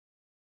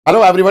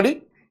Hello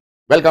everybody,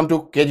 welcome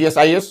to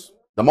KGSIS,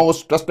 the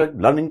most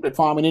trusted learning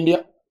platform in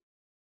India.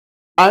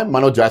 I am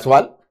Manoj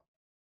Jaiswal,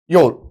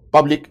 your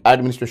public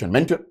administration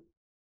mentor,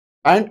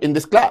 and in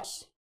this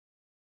class,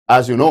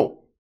 as you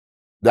know,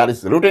 there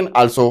is written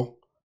also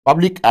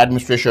public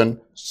administration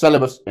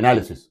syllabus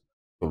analysis.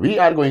 So we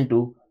are going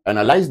to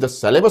analyze the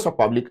syllabus of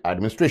public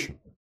administration.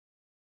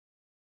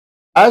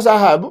 As I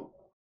have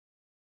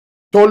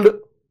told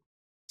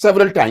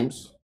several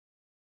times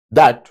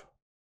that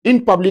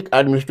in public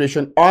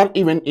administration or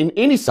even in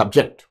any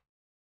subject,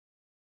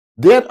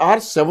 there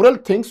are several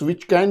things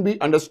which can be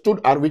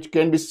understood or which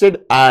can be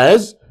said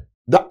as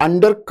the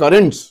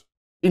undercurrents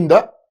in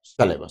the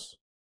syllabus.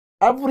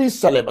 Every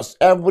syllabus,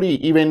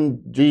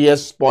 even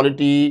GS,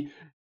 Polity,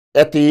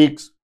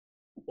 ethics,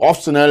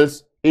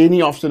 optionals,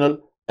 any optional,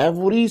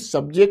 every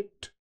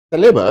subject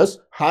syllabus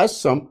has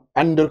some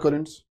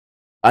undercurrents.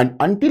 And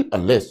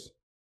unless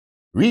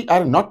we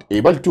are not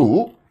able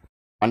to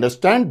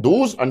understand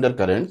those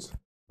undercurrents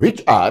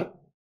which are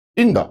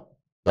in the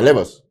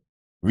syllabus,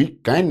 we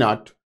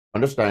cannot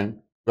understand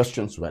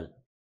questions well.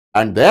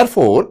 And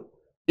therefore,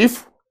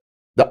 if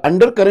the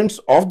undercurrents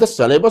of the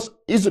syllabus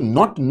is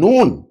not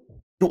known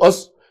to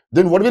us,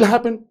 then what will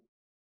happen?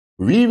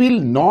 We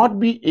will not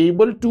be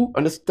able to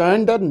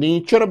understand the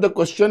nature of the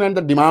question and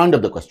the demand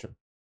of the question.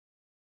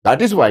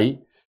 That is why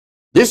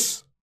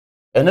this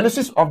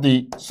analysis of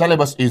the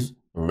syllabus is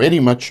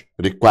very much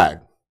required.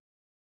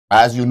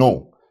 As you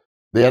know,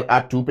 there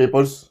are two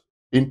papers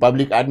in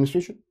public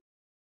administration.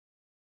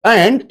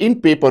 And in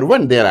paper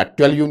 1, there are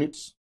 12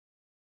 units.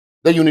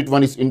 The unit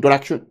 1 is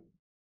introduction.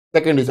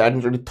 Second is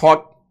administrative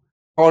thought.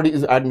 Third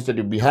is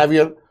administrative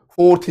behavior.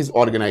 Fourth is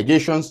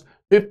organizations.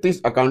 Fifth is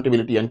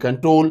accountability and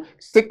control.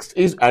 Sixth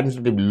is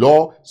administrative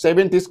law.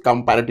 Seventh is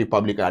comparative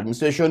public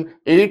administration.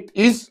 Eighth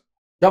is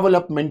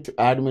development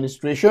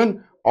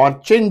administration or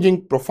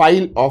changing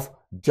profile of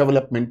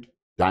development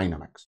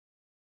dynamics.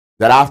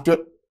 Thereafter,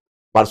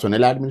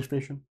 personnel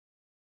administration,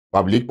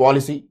 public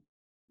policy,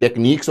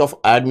 techniques of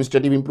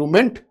administrative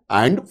improvement,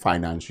 and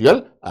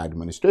financial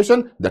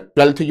administration, the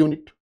 12th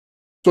unit.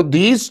 So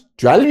these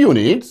 12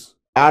 units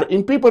are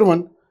in paper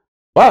 1.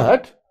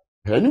 But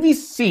when we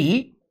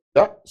see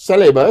the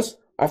syllabus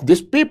of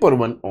this paper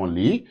 1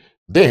 only,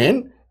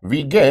 then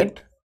we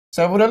get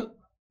several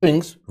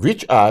things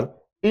which are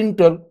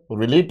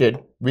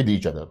interrelated with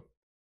each other.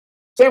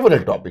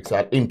 Several topics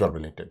are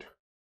interrelated.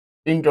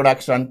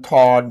 Introduction,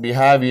 thought,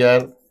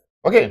 behavior,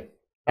 okay,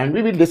 and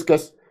we will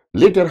discuss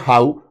later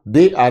how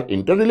they are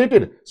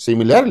interrelated.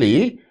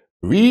 Similarly,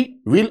 we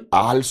will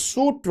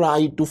also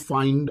try to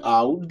find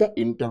out the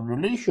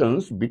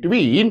interrelations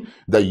between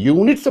the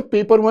units of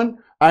paper 1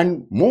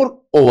 and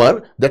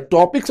moreover the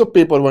topics of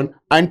paper 1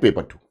 and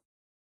paper 2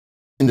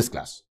 in this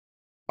class.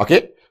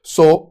 Okay,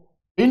 so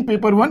in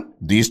paper 1,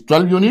 these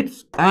 12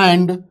 units,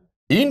 and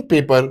in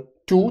paper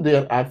 2,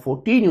 there are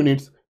 14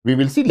 units. We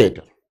will see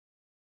later.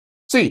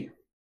 See,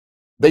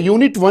 the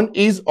unit 1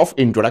 is of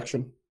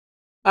introduction,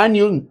 and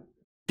you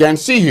can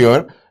see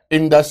here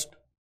in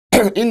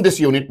this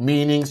unit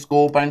meaning,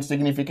 scope, and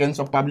significance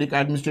of public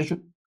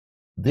administration.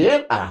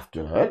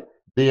 Thereafter,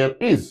 there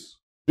is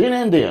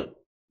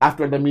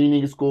after the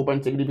meaning, scope,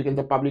 and significance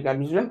of public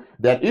administration,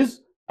 there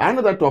is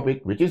another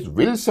topic which is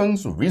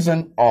Wilson's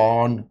vision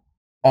on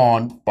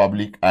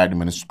public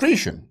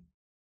administration.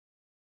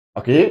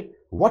 Okay,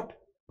 what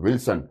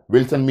Wilson?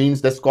 Wilson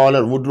means the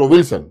scholar Woodrow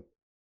Wilson,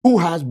 who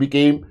has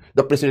become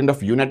the president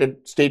of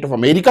United States of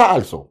America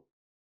also.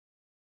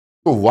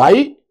 So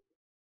why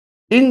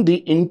in the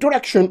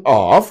introduction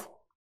of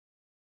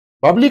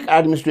public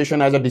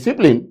administration as a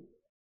discipline,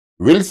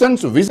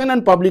 Wilson's vision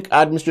on public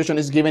administration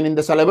is given in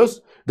the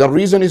syllabus? The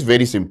reason is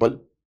very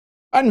simple.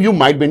 And you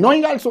might be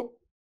knowing also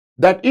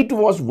that it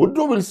was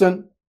Woodrow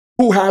Wilson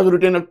who has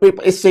written a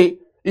paper essay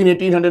in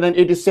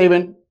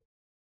 1887,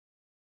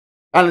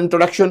 an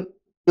introduction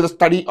to the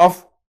study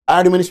of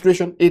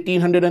administration,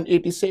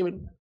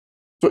 1887.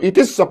 So it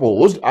is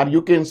supposed, or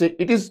you can say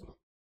it is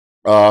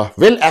a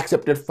well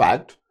accepted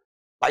fact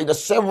by the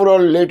several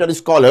later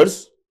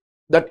scholars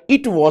that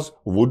it was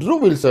Woodrow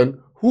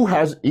Wilson who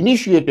has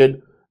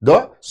initiated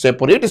the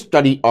separate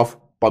study of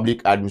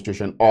public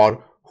administration,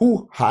 or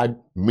who had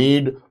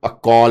made a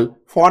call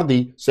for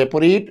the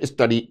separate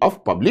study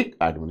of public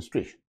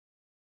administration.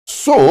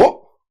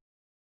 So,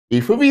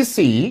 if we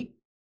see,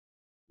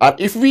 or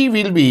if we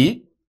will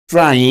be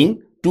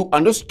trying to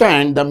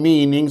understand the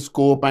meaning,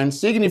 scope, and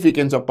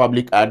significance of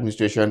public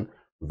administration,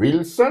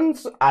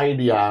 Wilson's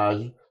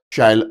ideas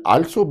shall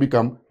also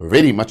become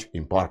very much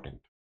important.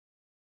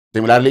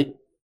 Similarly,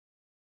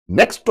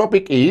 next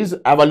topic is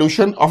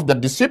evolution of the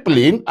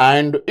discipline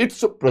and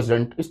its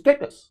present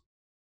status.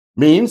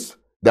 Means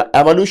the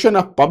evolution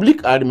of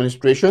public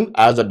administration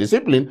as a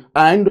discipline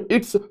and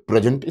its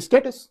present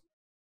status.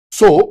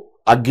 So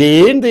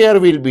again, there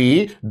will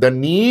be the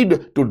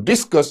need to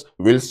discuss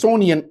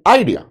Wilsonian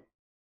idea.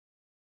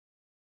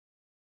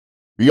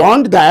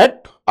 Beyond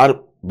that,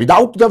 or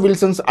without the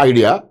Wilson's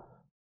idea,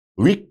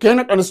 we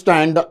cannot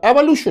understand the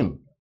evolution.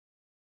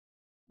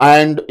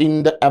 And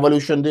in the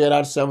evolution, there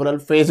are several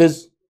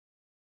phases.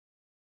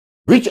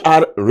 which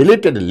are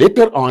related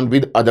later on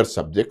with other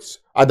subjects,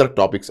 other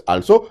topics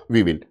also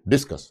we will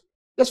discuss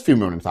just few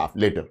minutes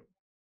later.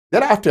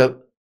 Thereafter,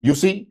 you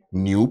see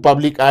new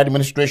public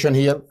administration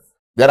here.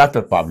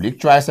 Thereafter, public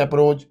choice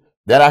approach.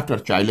 Thereafter,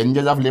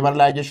 challenges of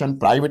liberalization,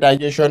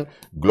 privatization,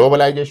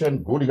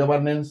 globalization, good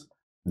governance,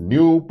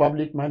 new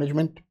public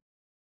management.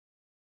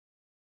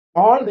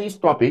 All these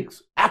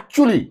topics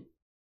actually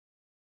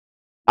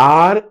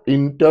are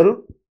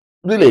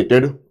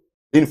interrelated.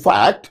 In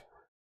fact,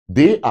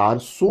 they are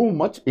so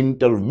much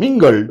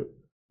intermingled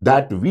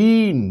that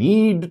we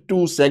need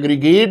to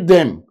segregate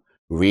them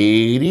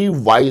very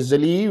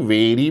wisely,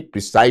 very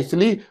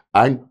precisely,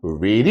 and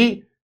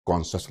very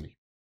consciously.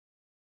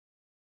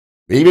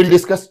 We will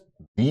discuss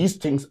these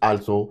things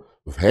also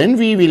when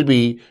we will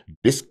be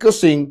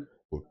discussing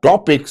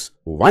topics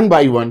one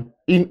by one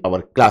in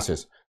our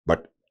classes.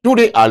 But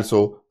today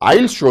also,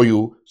 I'll show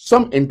you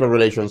some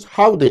interrelations,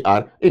 how they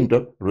are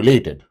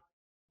interrelated.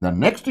 The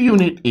next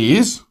unit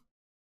is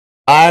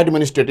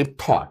administrative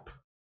thought.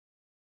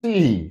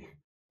 See,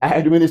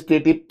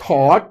 administrative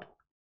thought,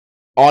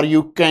 or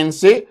you can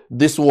say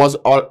this was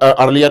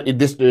earlier,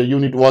 this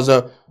unit was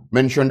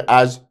mentioned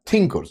as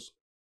thinkers.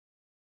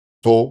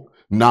 So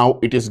now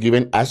it is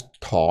given as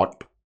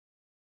thought.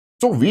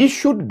 So we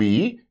should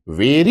be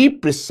very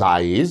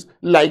precise,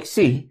 like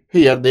see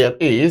here there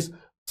is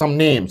some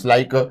names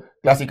like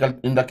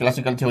in the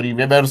classical theory,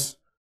 Weber's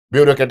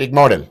bureaucratic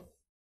model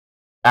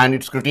and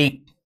its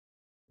critique,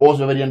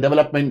 post-Weberian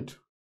development,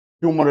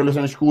 human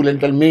relation school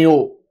and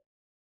Mayo,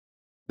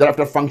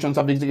 thereafter functions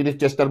of the executive,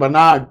 Chester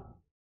Bernard,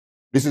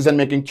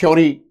 decision-making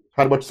theory,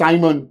 Herbert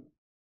Simon,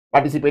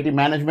 participative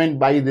management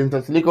by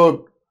Vincent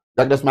Slicko,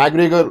 Douglas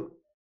MacGregor,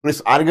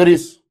 Chris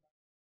Argyris.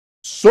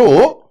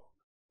 So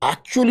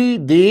actually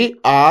they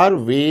are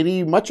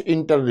very much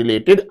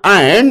interrelated,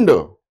 and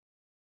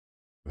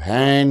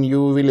when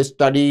you will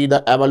study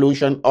the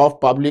evolution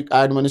of public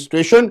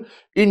administration,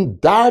 in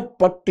that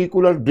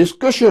particular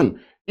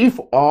discussion, if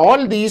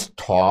all these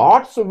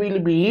thoughts will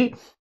be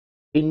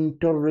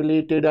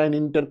interrelated and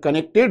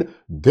interconnected,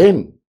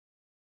 then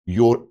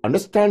your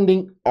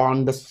understanding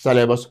on the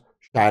syllabus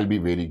shall be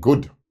very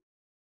good.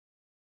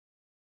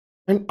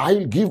 And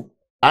I'll give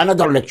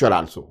another lecture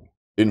also,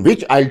 in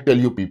which I'll tell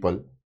you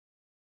people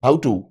how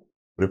to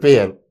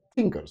prepare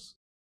thinkers.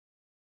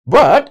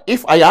 But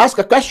if I ask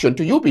a question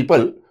to you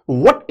people,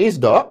 what is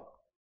the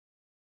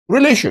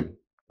relation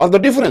or the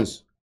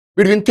difference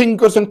between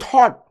thinkers and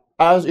thought,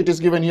 as it is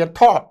given here,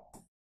 thought,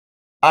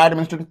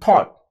 administrative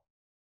thought?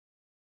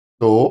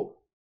 So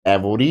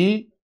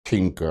every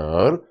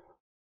thinker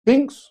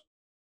thinks.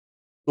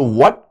 So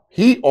what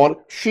he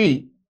or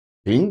she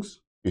thinks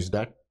is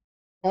that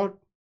thought.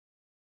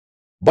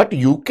 But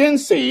you can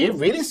say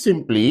very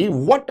simply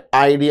what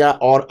idea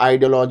or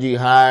ideology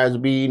has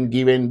been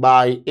given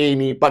by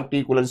any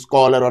particular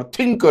scholar or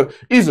thinker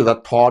is the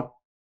thought.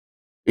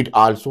 It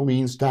also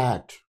means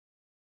that,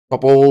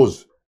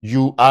 suppose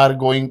you are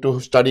going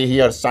to study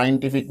here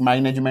scientific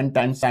management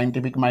and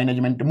scientific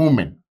management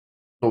movement.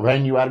 So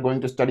when you are going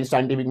to study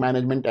scientific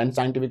management and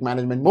scientific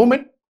management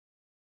movement,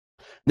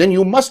 then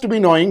you must be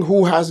knowing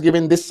who has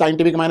given this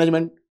scientific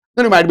management.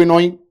 Then you might be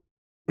knowing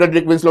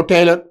Frederick Winslow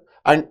Taylor.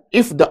 And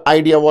if the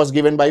idea was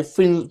given by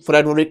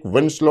Frederick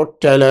Winslow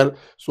Taylor,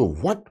 so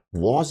what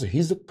was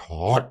his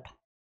thought?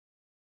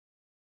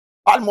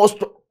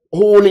 Almost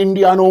whole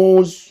India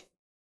knows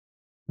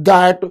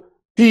that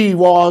he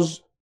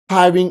was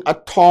having a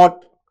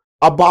thought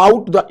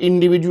about the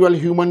individual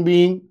human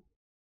being,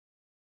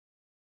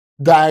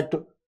 that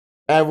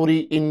every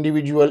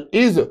individual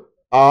is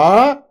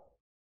a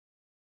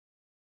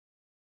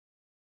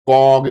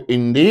cog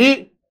in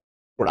the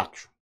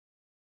production.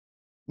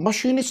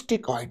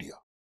 Machinistic idea.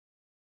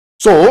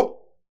 So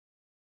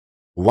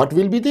what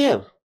will be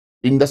there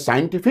in the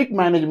scientific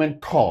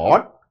management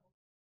thought?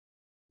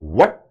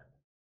 What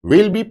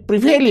will be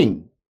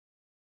prevailing?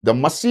 The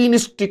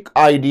machinistic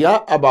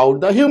idea about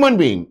the human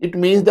being. It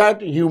means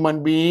that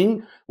human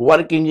being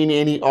working in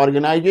any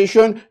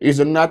organization is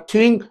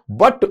nothing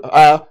but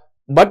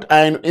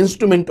an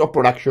instrument of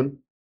production.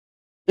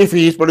 If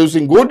he is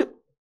producing good,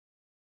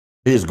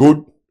 he is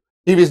good.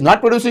 If he is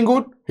not producing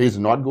good, he is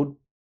not good.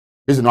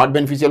 He is not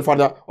beneficial for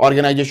the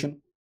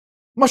organization.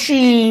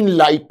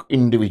 Machine-like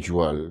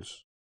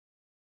individuals.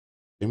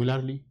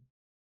 Similarly,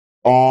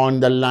 on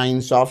the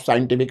lines of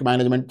scientific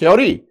management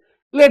theory,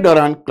 later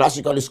on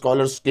classical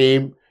scholars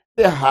came.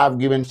 They have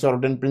given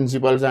certain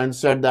principles and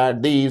said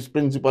that these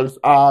principles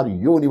are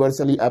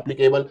universally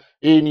applicable.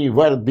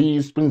 Anywhere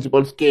these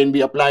principles can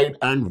be applied,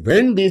 and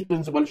when these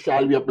principles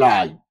shall be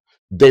applied,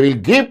 they will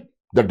give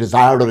the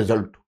desired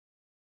result.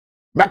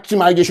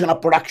 Maximization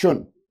of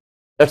production,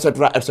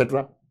 etc.,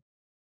 etc.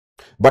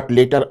 But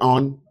later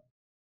on,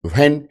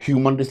 when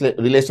human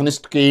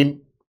relationists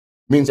came,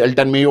 means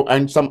Elton Mayo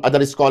and some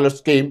other scholars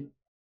came,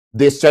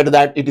 they said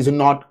that it is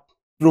not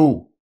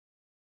true.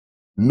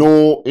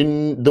 No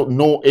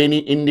any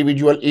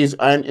individual is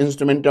an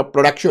instrument of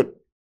production.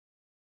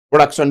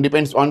 Production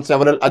depends on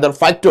several other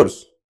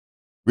factors,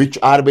 which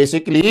are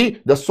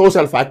basically the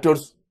social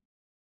factors.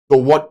 So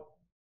what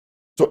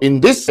So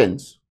in this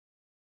sense,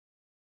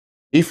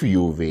 if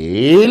you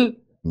will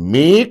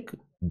make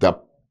the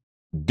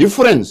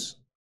difference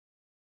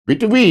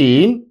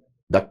between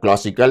the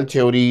classical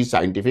theory,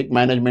 scientific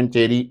management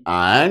theory,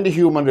 and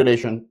human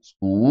relation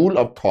school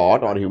of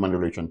thought or human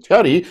relation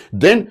theory,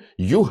 then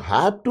you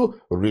have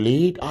to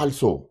relate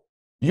also.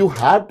 You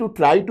have to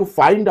try to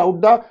find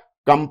out the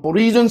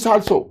comparisons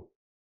also.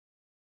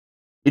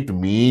 It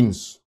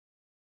means,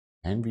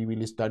 and we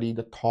will study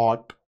the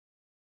thought,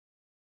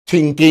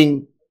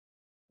 thinking,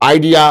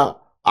 idea,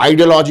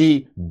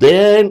 ideology,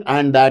 then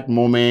and that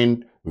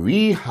moment,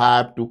 we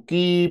have to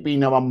keep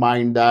in our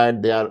mind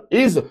that there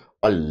is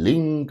a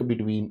link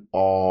between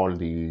all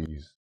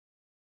these.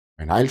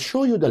 And I'll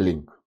show you the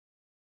link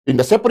in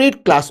the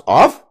separate class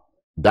of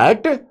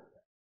that,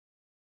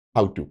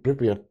 how to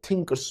prepare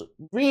thinkers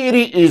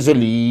very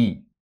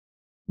easily,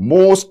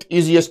 most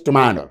easiest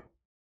manner.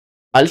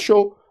 I'll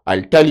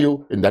tell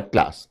you in that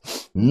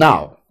class.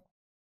 Now,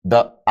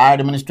 the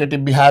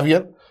administrative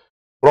behavior,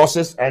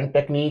 process and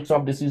techniques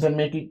of decision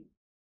making,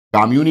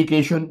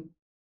 communication,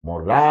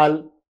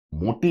 morale,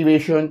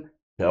 motivation,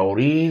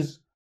 theories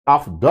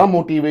of the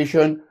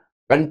motivation,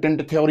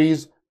 content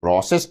theories,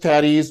 process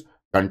theories,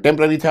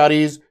 contemporary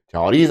theories,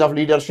 theories of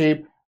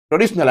leadership,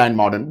 traditional and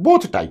modern,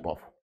 both type of.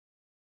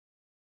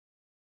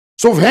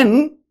 So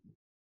when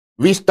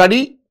we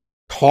study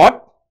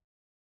thought,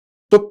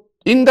 so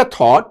in the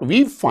thought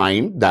we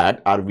find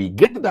that, or we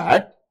get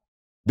that,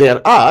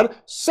 there are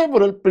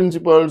several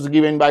principles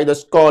given by the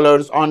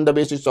scholars. On the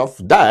basis of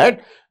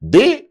that,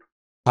 they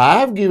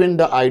have given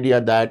the idea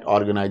that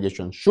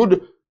organization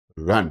should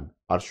run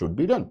or should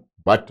be done.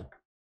 But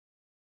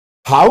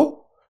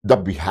how the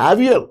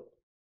behavior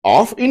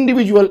of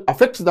individual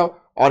affects the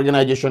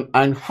organization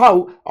and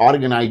how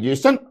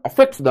organization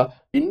affects the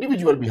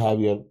individual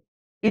behavior,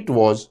 it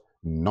was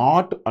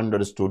not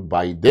understood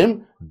by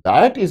them.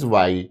 That is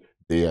why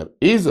there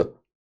is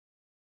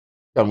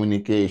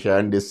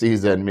communication,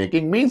 decision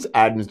making, means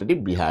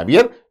administrative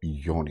behavior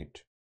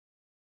unit.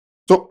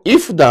 So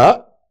if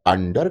the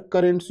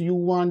undercurrents you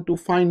want to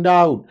find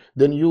out,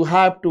 then you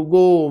have to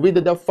go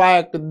with the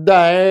fact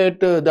that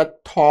the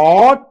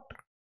thought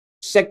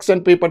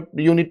section, paper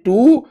unit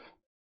 2,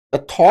 the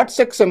thought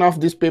section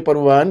of this paper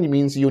 1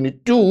 means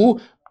unit 2,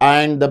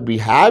 and the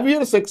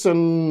behavior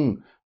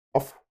section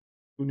of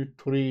unit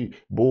 3,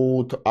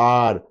 both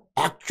are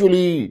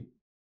actually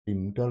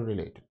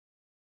interrelated.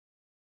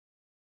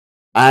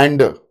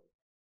 And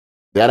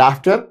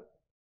thereafter,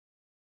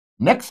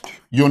 next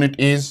unit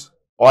is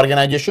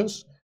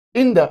organizations.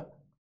 In the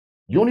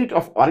unit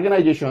of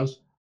organizations,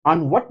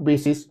 on what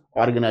basis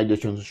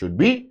organizations should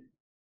be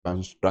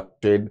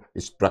constructed,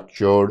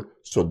 structured.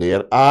 So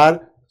there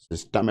are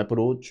system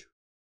approach,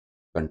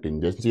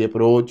 contingency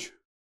approach.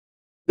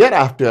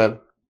 Thereafter,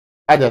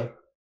 other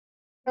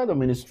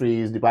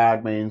ministries,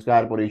 departments,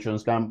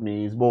 corporations,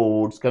 companies,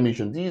 boards,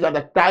 commissions. These are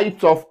the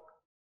types of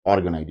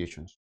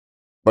organizations.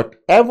 But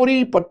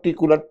every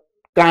particular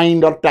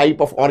kind or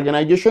type of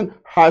organization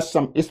has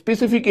some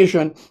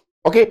specification.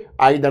 Okay,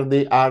 either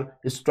they are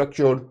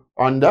structured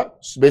on the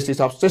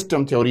basis of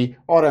system theory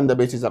or on the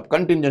basis of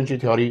contingency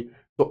theory.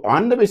 So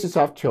on the basis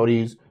of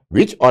theories,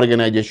 which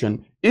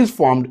organization is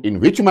formed in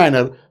which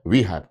manner,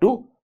 we have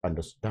to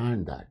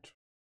understand that.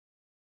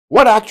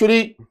 What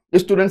actually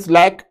students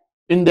lack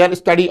in their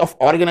study of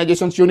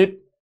organizations unit?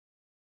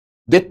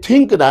 They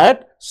think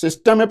that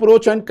system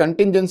approach and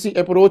contingency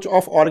approach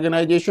of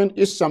organization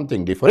is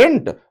something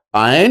different,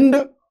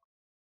 and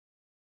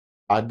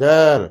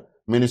other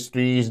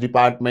ministries,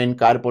 department,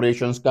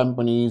 corporations,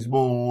 companies,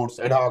 boards,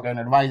 ad hoc and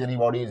advisory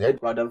bodies,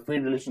 headquarters,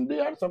 field relations, they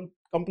are some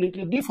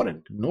completely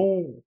different.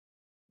 No,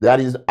 there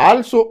is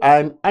also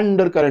an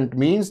undercurrent,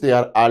 means they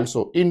are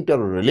also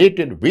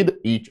interrelated with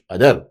each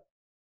other.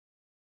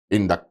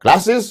 In the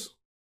classes,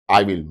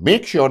 I will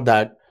make sure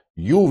that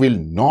you will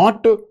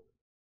not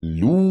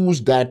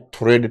lose that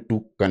thread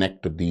to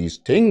connect these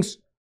things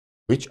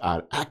which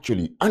are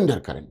actually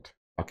undercurrent.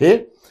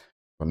 Okay.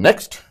 So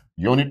next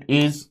unit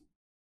is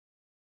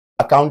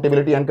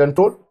accountability and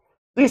control.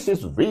 This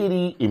is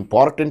very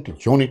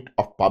important unit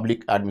of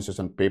public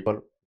administration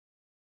paper.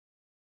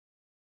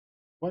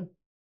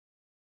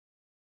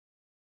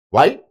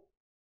 Why?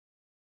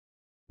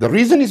 The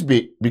reason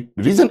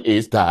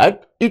is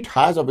that it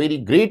has a very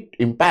great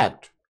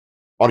impact,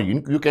 or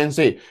you can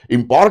say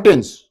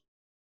importance,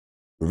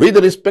 with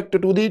respect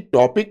to the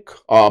topic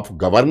of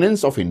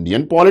governance of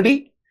Indian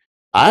polity,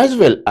 as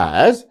well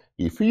as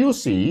if you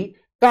see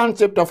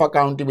concept of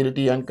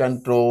accountability and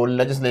control,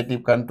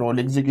 legislative control,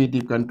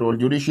 executive control,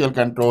 judicial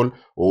control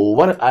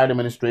over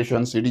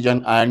administration,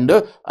 citizen and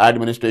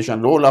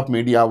administration, role of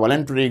media,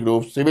 voluntary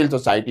groups, civil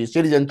society,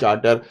 citizen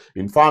charter,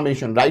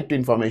 information, right to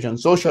information,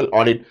 social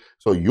audit.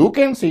 So you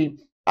can see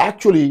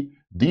actually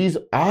these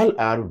all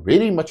are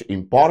very much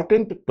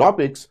important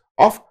topics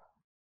of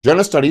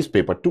General Studies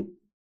paper 2.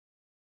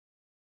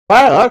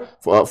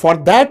 For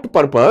that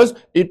purpose,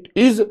 it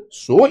is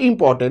so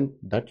important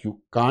that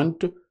you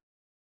can't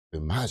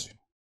imagine.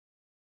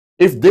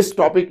 If this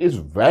topic is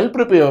well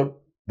prepared,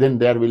 then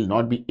there will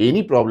not be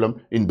any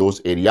problem in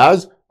those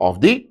areas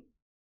of the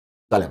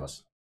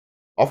syllabus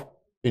of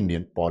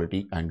Indian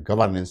Polity and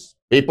Governance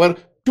paper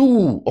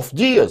 2 of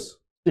GS.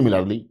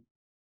 Similarly,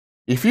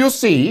 if you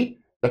see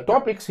the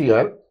topics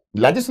here,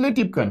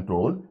 legislative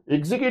control,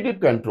 executive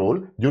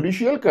control,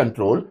 judicial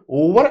control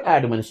over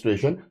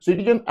administration,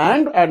 citizen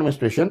and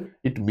administration,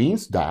 it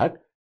means that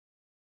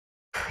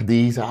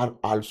these are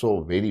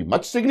also very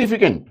much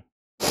significant.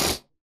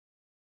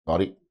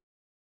 Sorry.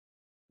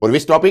 For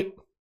which topic?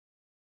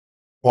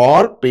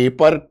 For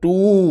paper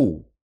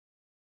 2,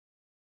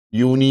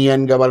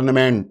 union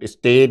government,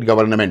 state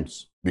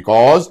governments,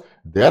 because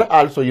there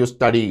also you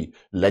study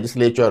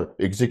legislature,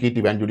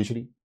 executive and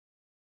judiciary.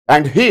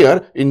 And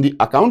here in the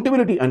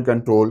accountability and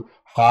control,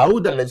 how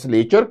the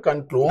legislature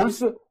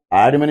controls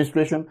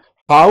administration,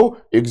 how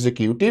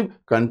executive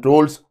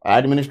controls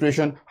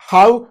administration,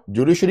 how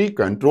judiciary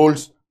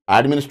controls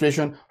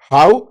administration,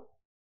 how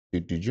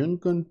citizen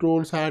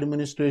controls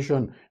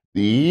administration.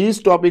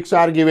 These topics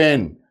are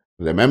given.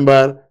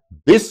 Remember,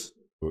 this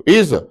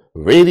is a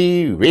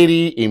very,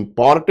 very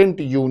important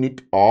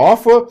unit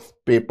of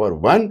paper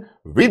 1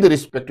 with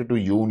respect to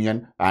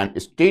union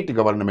and state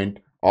government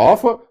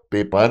of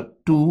paper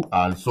 2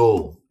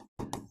 also.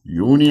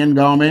 Union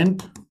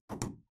government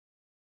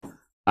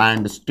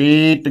and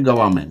state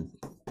government.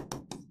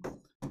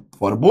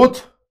 For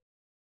both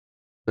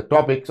the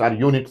topics or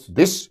units,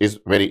 this is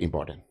very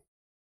important.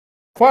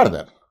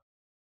 Further,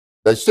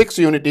 the 6th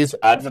unit is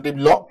administrative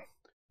law.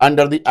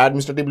 Under the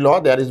administrative law,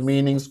 there is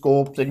meaning,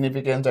 scope,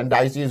 significance, and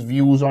Dicey's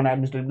views on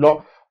administrative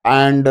law.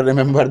 And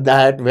remember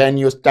that when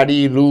you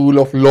study rule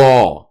of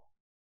law,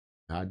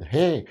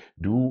 hey,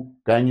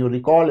 can you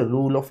recall a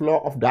rule of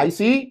law of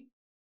Dicey?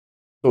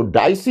 So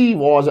Dicey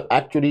was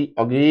actually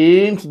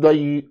against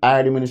the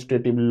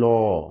administrative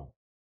law.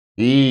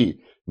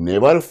 He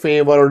never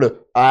favored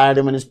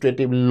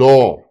administrative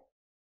law.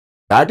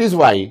 That is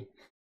why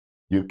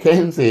you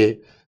can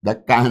say the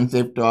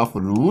concept of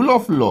rule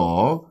of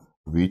law,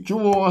 which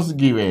was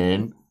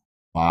given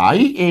by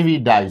A.V.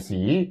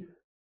 Dicey,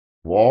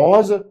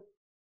 was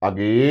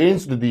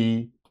against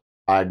the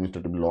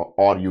administrative law,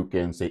 or you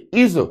can say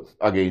is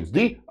against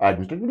the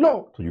administrative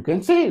law. So you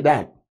can say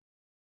that.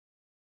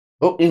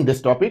 So in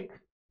this topic,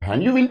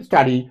 when you will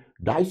study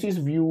Dicey's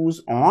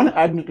views on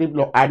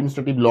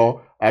administrative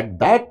law, at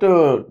that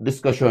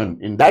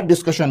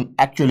discussion,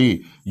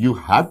 actually you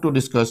have to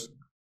discuss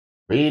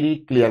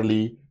very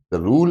clearly the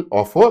rule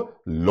of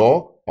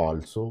law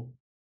also.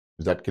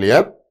 Is that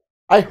clear?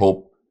 I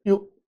hope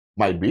you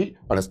might be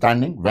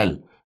understanding well.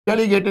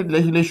 Delegated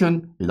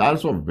legislation is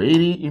also a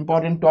very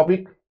important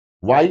topic.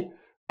 Why?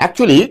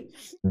 Actually,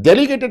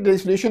 delegated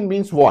legislation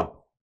means what?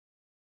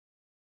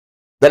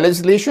 The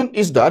legislation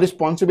is the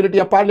responsibility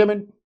of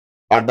parliament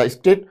or the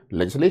state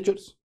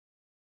legislatures.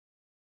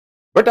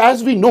 But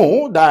as we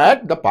know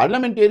that the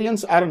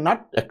parliamentarians are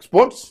not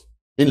experts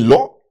in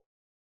law.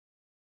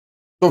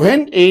 So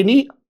when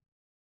any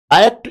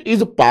act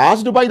is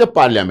passed by the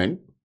parliament,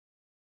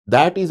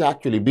 that is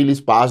actually bill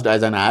is passed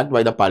as an act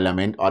by the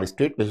parliament or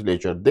state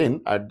legislature,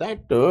 then at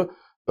that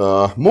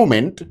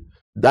moment,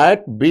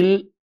 that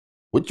bill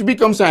which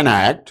becomes an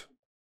act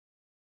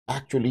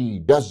actually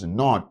does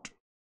not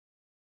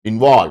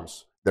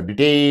involves the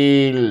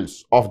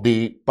details of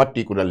the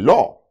particular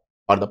law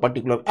or the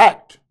particular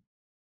act.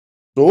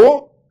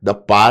 So the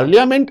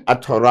parliament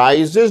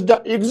authorizes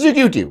the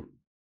executive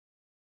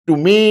to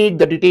make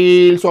the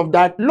details of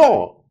that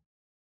law.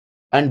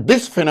 And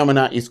this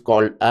phenomena is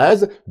called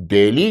as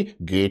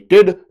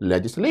delegated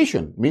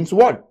legislation. Means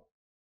what?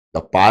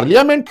 The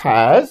parliament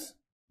has,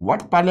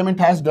 what parliament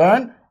has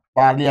done?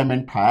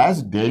 Parliament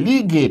has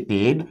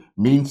delegated,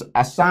 means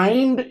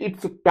assigned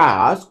its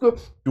task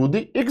to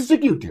the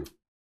executive.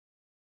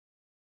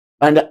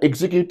 And the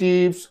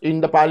executives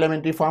in the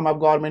parliamentary form of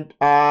government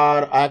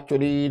are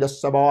actually the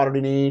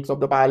subordinates of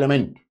the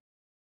parliament.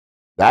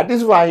 That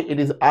is why it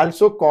is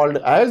also called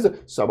as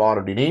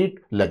subordinate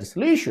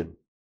legislation.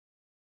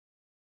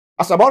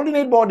 A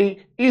subordinate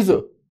body is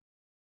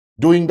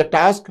doing the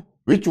task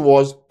which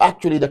was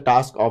actually the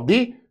task of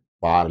the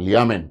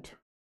parliament.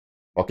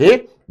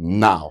 Okay,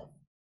 now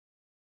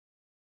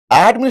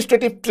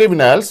administrative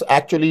tribunals,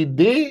 actually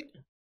they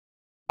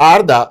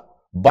are the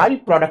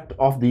byproduct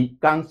of the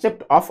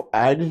concept of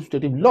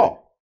administrative law.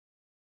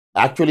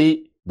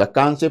 Actually, the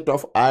concept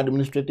of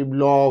administrative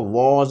law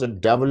was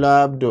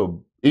developed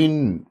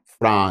in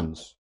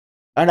France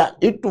and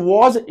it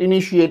was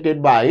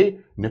initiated by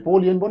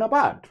Napoleon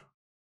Bonaparte.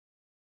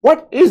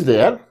 What is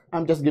there?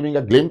 I'm just giving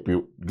a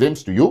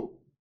glimpse to you.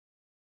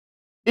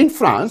 In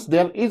France,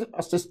 there is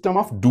a system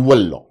of dual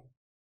law.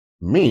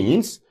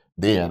 Means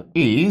there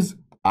is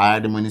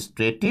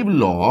administrative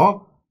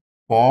law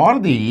for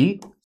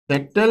the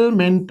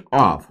settlement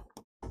of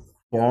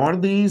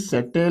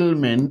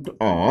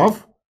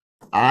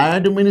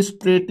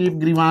administrative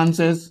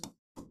grievances,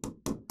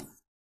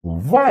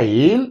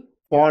 while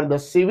for the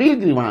civil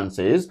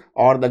grievances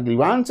or the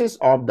grievances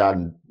of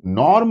the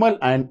normal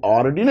and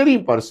ordinary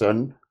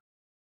person,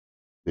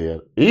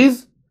 there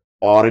is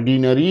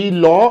ordinary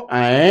law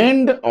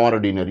and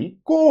ordinary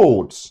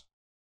codes.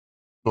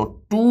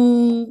 So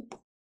two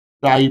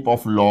type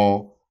of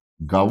law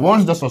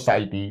governs the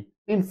society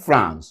in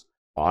France,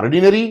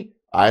 ordinary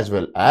as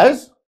well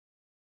as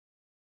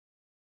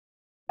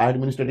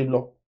administrative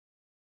law.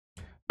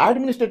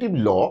 Administrative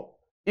law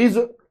is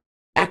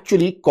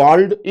actually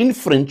called in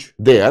French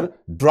there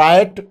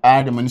droit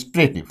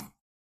administratif.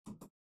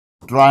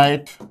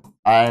 Droit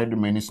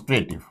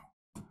administrative.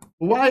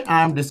 Why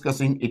I am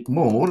discussing it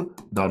more?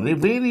 The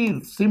very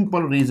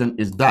simple reason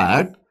is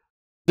that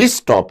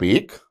this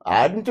topic,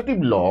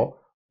 administrative law,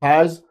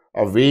 has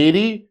a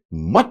very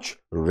much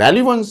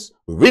relevance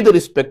with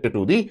respect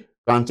to the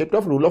concept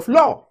of rule of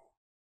law.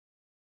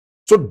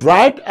 So,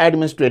 droit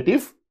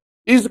administrative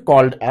is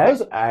called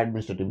as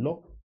administrative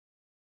law.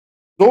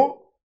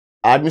 So,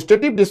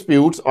 administrative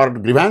disputes or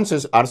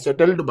grievances are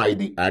settled by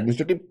the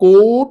administrative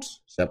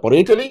courts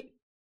separately,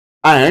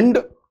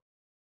 and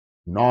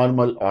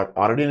normal or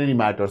ordinary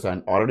matters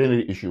and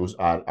ordinary issues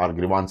or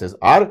grievances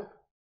are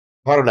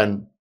heard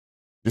and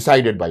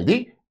decided by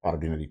the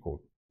ordinary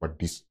court. But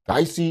this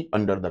dicey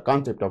under the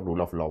concept of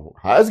rule of law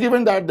has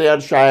given that there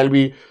shall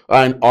be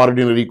an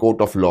ordinary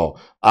court of law,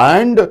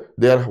 and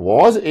there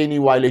was any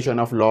violation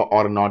of law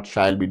or not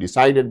shall be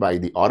decided by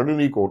the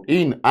ordinary court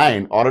in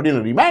an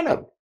ordinary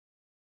manner.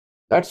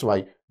 That's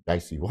why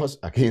dicey was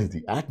against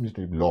the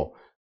administrative law.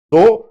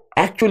 So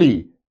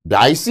actually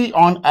dicey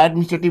on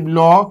administrative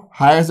law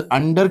has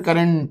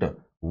undercurrent.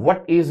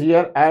 What is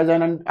here as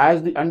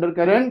the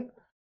undercurrent?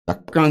 The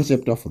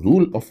concept of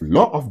rule of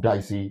law of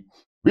dicey,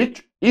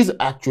 which is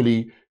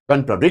actually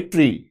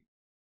contradictory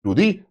to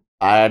the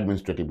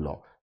administrative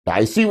law.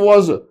 Dicey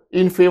was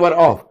in favor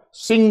of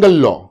single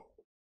law,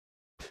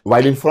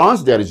 while in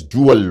France there is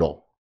dual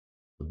law.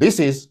 This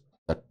is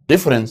the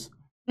difference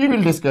we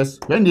will discuss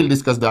when we will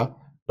discuss the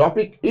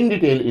topic in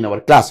detail in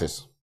our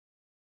classes.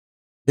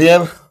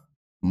 Here,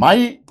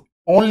 my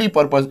only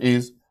purpose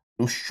is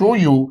to show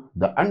you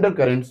the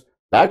undercurrents.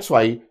 That's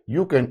why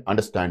you can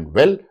understand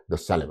well the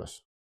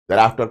syllabus.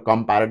 Thereafter,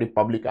 comparative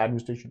public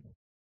administration.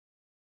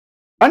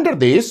 Under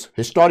this,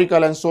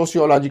 historical and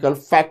sociological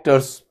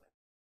factors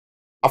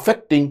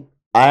affecting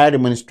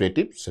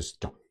administrative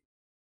system.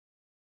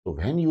 So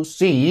when you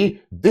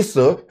see this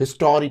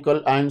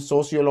historical and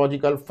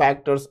sociological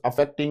factors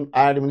affecting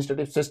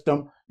administrative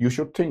system, you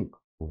should think,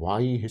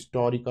 why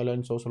historical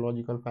and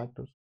sociological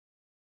factors?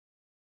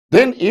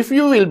 Then if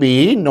you will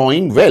be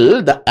knowing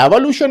well the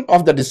evolution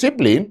of the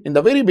discipline in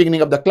the very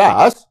beginning of the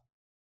class,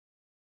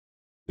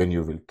 then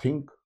you will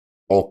think,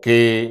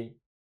 okay,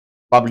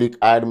 public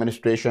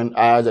administration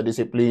as a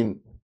discipline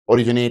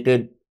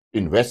originated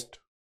in West,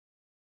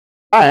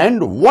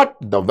 and what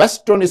the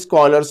Western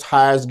scholars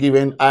has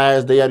given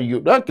as they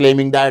are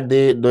claiming that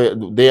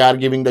they are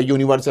giving the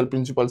universal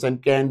principles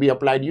and can be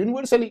applied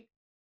universally.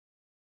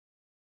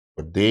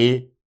 But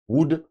they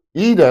would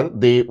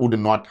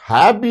not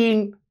have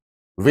been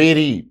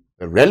very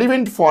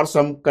relevant for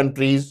some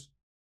countries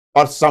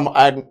or some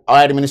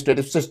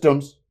administrative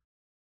systems,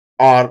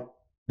 or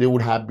they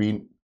would have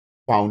been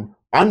found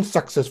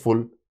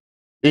unsuccessful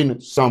in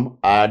some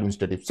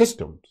administrative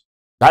systems.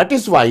 That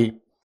is why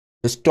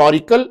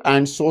historical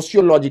and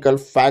sociological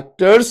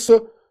factors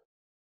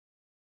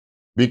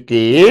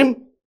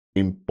became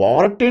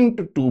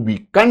important to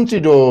be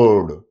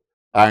considered.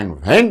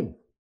 And when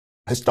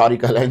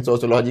historical and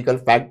sociological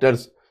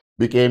factors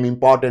became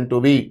important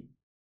to be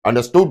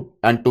understood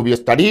and to be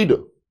studied,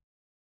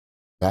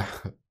 the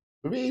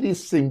very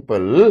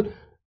simple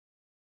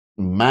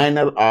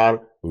manner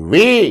or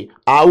way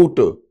out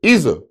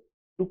is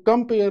to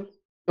compare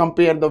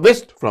the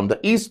West from the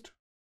East.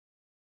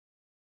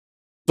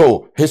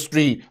 So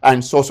history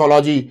and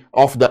sociology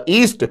of the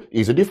East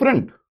is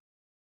different,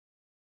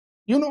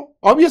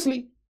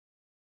 obviously.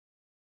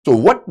 So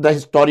what the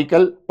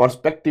historical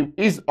perspective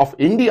is of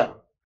India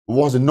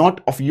was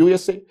not of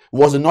USA,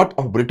 was not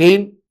of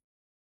Britain.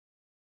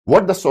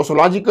 What the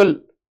sociological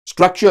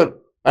structure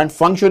and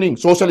functioning,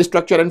 social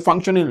structure and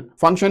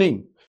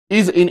functioning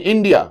is in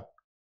India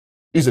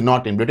is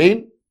not in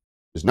Britain,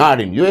 is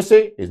not in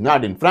USA, is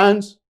not in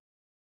France.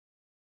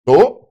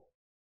 So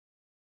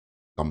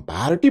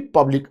comparative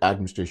public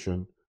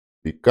administration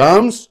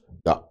becomes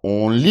the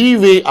only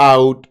way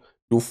out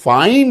to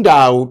find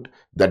out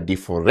the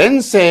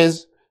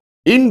differences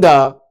in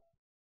the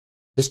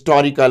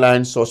historical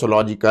and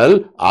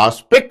sociological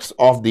aspects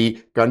of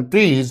the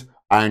countries,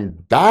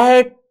 and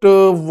that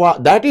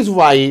is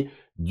why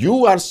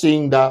you are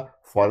seeing the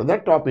further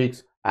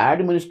topics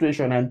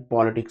administration and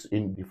politics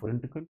in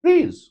different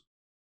countries.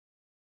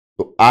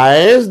 So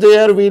as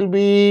there will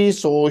be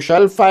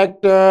social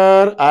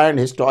factor and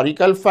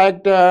historical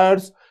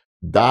factors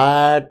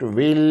that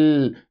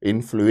will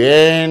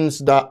influence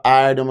the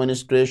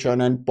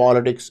administration and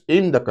politics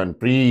in the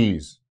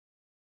countries.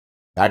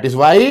 That is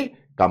why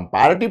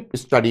comparative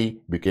study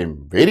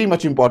became very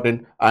much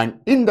important, and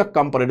in the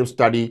comparative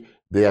study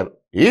there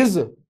is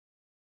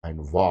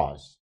and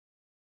was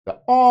the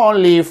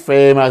only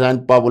famous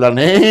and popular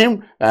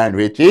name, and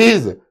which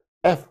is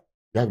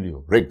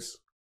F.W. Riggs.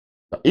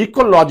 The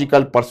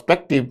ecological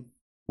perspective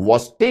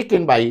was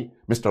taken by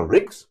Mr.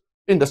 Riggs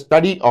in the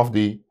study of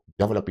the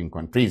developing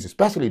countries,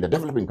 especially the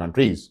developing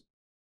countries.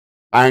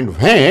 And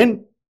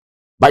when,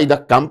 by the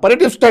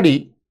comparative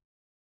study,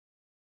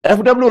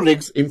 F.W.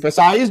 Riggs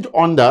emphasized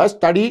on the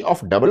study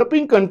of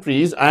developing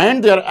countries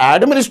and their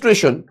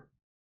administration,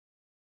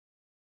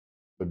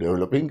 the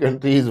developing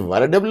countries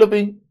were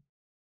developing.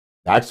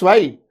 That's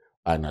why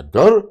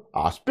another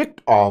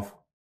aspect of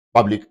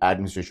public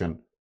administration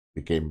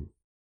became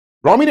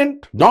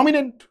prominent,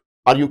 dominant,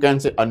 or you can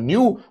say a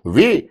new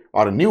way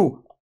or a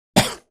new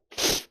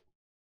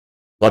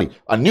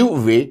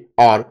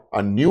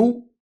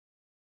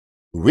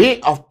way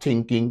of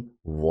thinking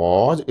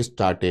was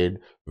started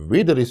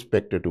with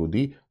respect to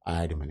the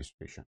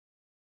administration.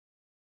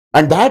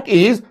 And that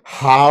is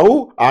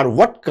how or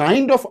what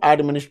kind of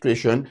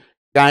administration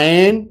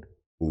can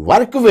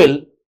work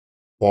well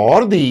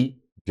for the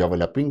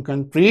developing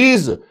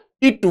countries.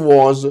 It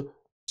was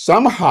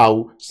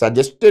somehow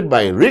suggested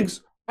by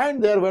Riggs,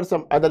 and there were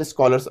some other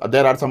scholars.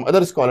 There are some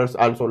other scholars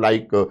also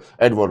like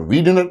Edward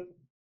Wiedener.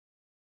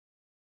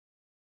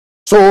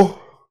 So,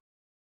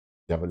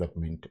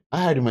 development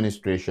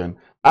administration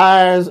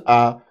as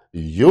a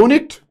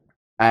unit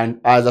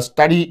and as a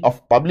study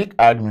of public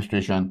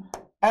administration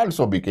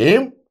also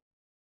became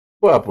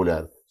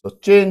popular. So,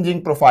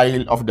 changing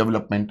profile of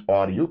development,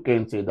 or you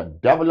can say the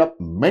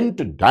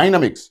development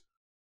dynamics,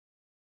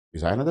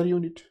 is another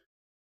unit.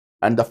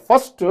 And the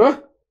first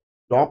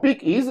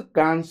topic is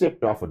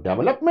concept of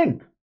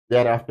development.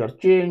 Thereafter,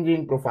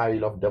 changing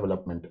profile of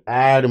development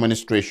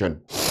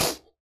administration.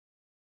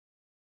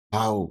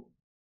 How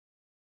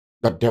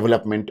the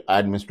development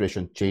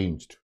administration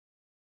changed.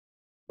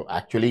 So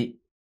actually,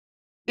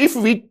 if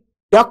we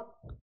talk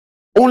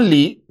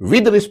only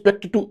with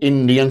respect to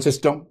Indian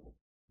system,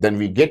 then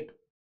we get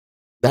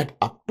that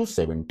up to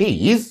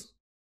 70s,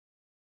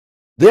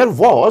 there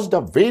was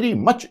the very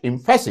much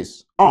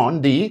emphasis on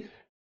the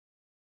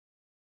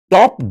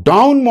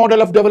top-down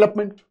model of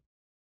development,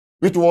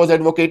 which was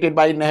advocated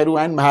by Nehru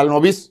and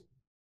Mahalanobis.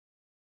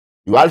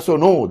 You also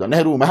know the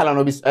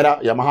Nehru-Mahalanobis era,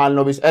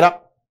 Mahalanobis era,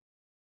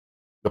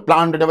 the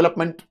planned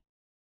development.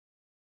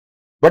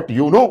 But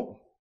you know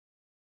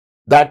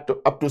that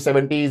up to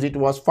 70s it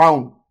was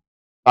found,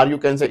 or you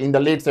can say in the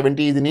late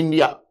 70s in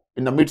India,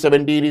 in the mid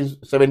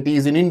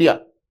 70s in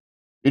India,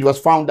 it was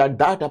found that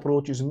that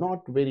approach is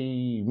not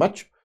very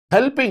much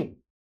helping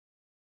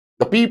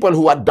the people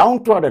who are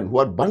downtrodden, who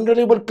are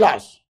vulnerable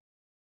class.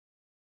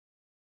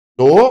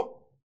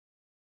 So,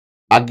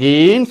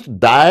 against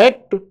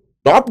that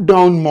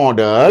top-down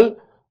model,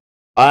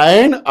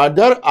 an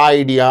other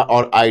idea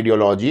or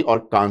ideology or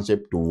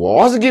concept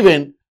was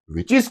given,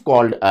 which is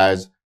called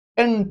as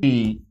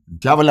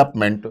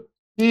anti-development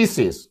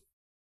thesis.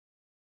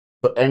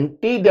 So,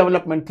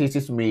 anti-development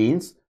thesis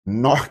means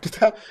not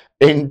the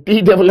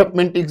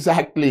anti-development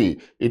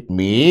exactly. It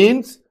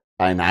means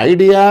an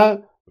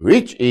idea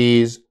which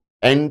is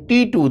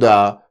anti to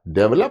the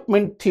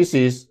development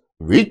thesis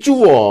which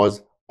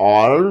was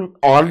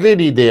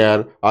already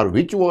there or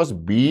which was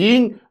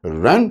being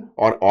run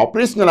or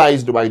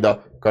operationalized by the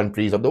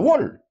countries of the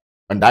world.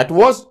 And that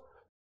was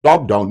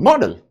top-down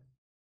model.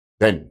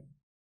 Then,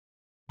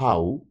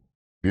 how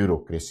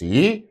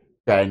bureaucracy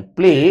can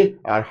play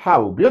or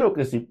how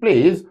bureaucracy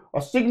plays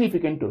a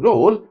significant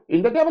role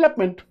in the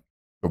development.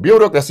 So,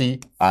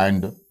 bureaucracy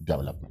and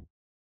development.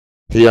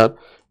 Here,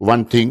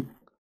 one thing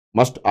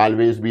must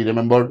always be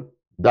remembered,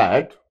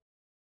 that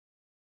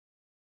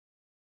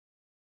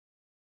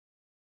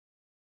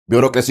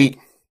bureaucracy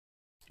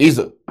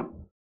is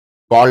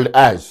called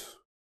as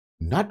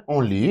not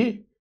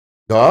only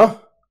the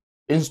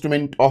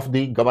instrument of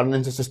the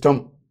governance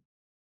system,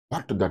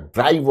 but the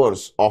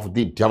drivers of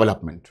the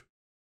development.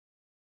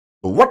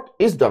 So what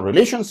is the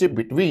relationship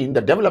between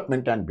the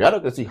development and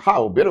bureaucracy?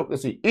 How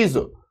bureaucracy is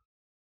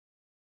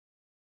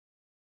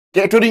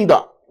catering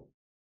the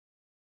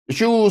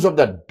issues of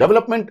the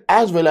development,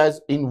 as well as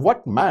in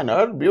what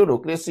manner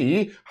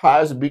bureaucracy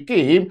has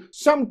become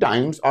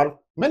sometimes or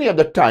many of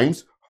the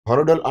times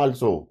hurdle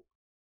also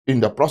in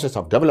the process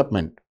of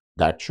development.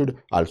 That should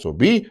also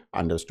be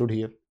understood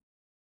here.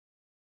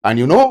 And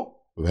you know,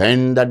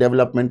 when the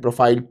development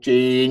profile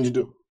changed,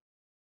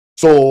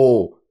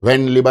 so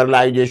when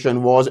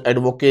liberalization was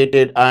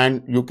advocated,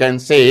 and you can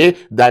say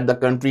that the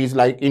countries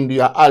like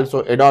India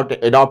also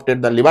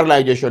adopted the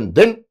liberalization,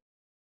 then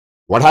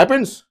what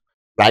happens?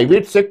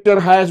 Private sector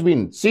has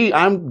been, see,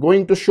 I'm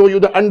going to show you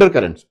the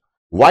undercurrents.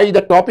 Why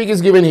the topic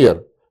is given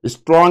here?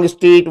 Strong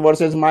state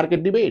versus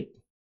market debate.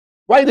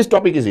 Why this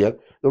topic is here?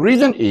 The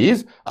reason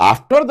is,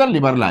 after the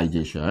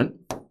liberalization,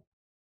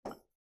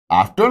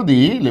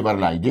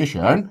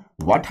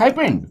 what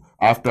happened?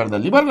 After the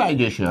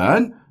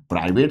liberalization,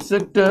 private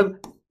sector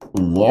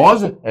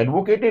was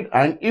advocated,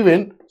 and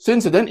even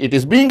since then it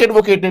is being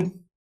advocated.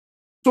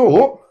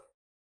 So,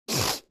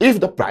 if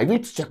the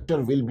private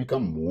sector will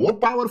become more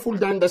powerful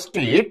than the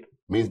state,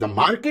 means the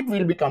market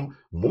will become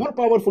more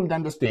powerful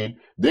than the state,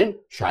 then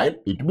shall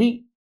it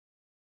be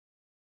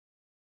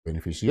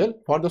beneficial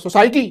for the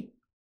society,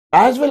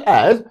 as well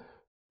as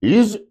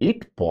is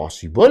it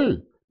possible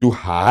to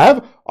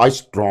have a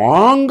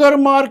stronger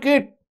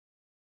market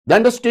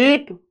than the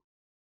state?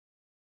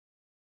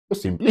 So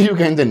simply you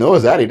can say, no,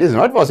 sir, it is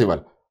not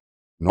possible.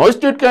 No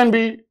state can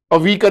be a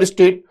weaker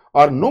state,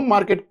 or no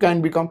market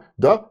can become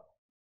the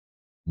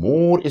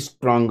more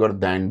stronger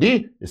than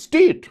the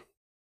state.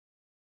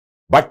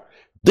 But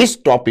this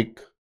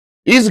topic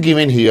is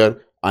given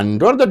here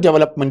under the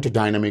development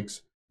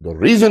dynamics. The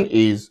reason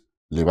is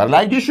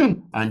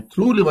liberalization, and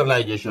through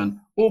liberalization,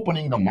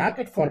 opening the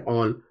market for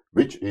all,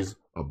 which is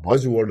a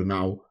buzzword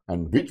now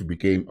and which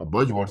became a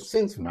buzzword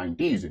since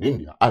 90s in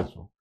India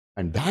also.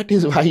 And that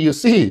is why you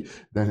see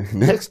the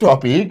next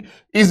topic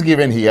is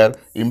given here,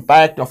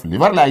 impact of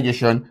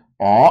liberalization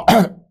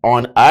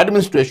on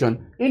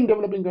administration in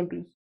developing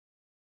countries.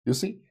 You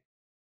see,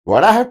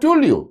 what I have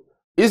told you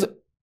is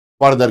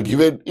further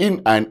given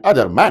in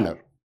another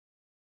manner.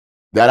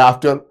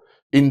 Thereafter,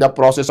 in the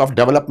process of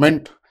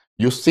development,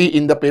 you see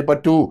in the paper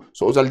 2,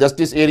 social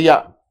justice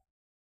area,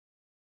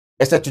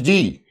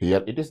 SHG,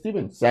 here it is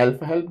given,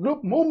 self-help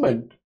group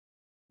movement,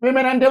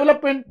 women and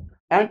development.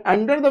 And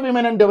under the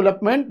women and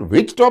development,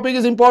 which topic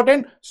is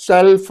important?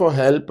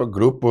 Self-help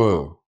group.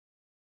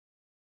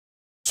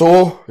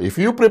 So, if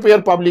you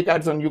prepare public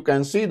action, you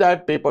can see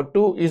that paper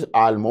 2 is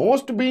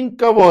almost being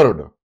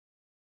covered,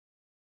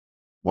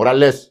 more or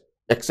less,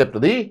 except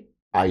the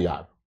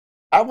IR.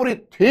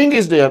 Everything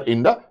is there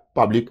in the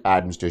public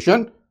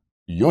administration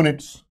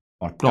units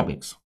or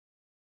topics.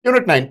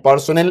 Unit 9,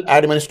 personnel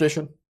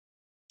administration.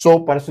 So,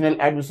 personnel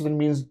administration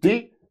means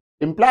the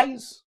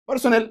implies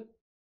personnel.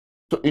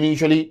 So,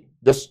 initially,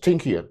 just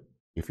think here,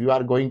 if you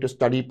are going to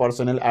study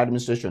personnel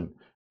administration,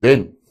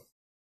 then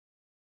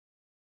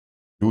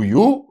do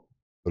you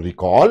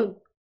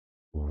recall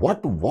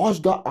what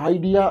was the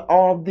idea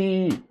of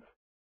the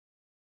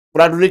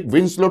Frederick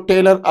Winslow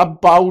Taylor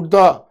about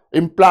the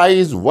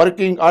employees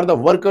working or the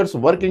workers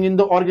working in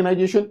the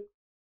organization?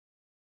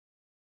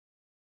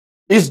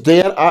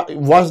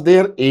 Was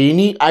there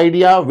any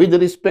idea with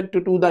respect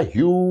to the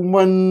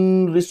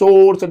human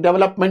resource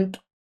development?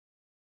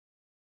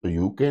 So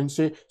you can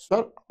say,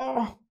 sir,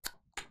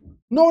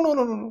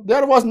 no,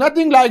 there was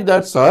nothing like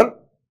that, sir.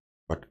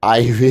 But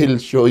I will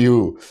show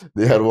you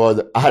there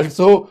was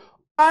also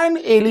an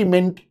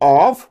element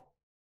of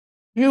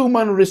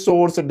human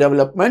resource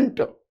development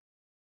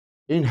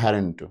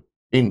inherent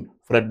in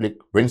Frederick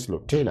Winslow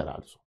Taylor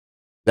also.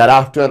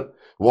 Thereafter,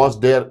 was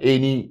there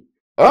any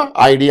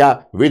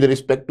idea with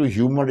respect to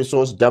human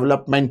resource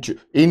development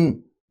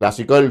in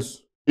classicals,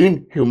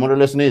 in human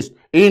relationist,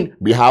 in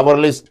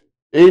behavioralist,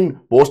 in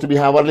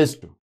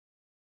post-behavioralist?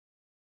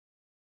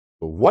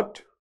 So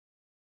what?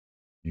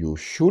 You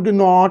should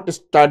not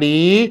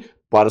study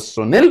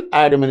personnel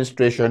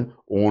administration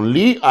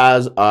only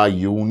as a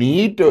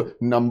unit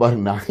number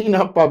 9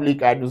 of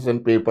public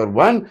administration paper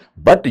 1,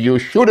 but you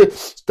should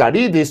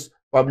study this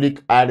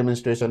public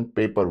administration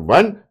paper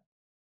 1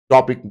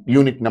 topic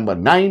unit number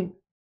 9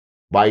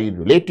 by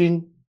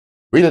relating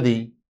with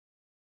the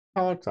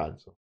thoughts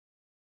also.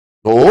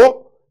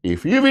 So,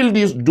 if you will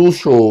do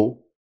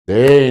so,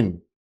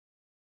 then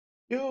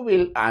you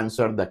will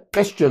answer the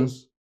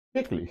questions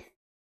quickly.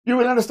 You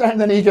will understand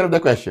the nature of the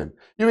question.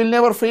 You will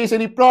never face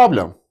any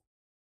problem.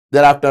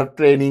 Thereafter,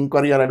 training,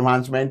 career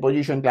advancement,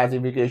 position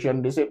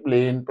classification,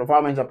 discipline,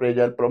 performance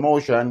appraisal,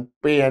 promotion,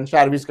 pay and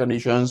service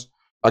conditions,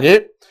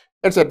 okay,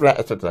 etc.,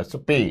 etc. So,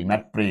 pay,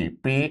 not pay,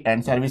 pay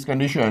and service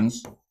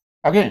conditions,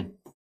 okay.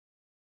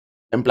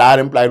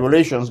 Employer-employee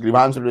relations,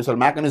 grievance redressal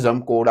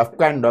mechanism, code of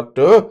conduct,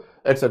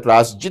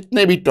 etc.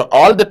 Jitne bhi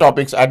all the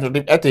topics,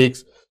 administrative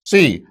ethics.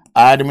 See,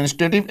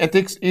 administrative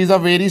ethics is a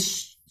very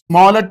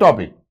smaller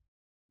topic.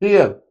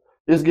 Here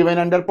is given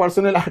under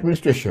personnel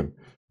administration,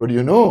 but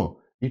you know,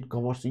 it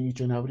covers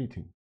each and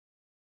everything.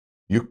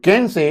 You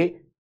can say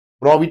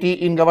probity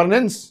in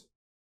governance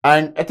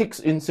and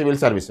ethics in civil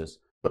services.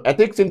 So,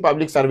 ethics in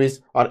public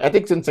service or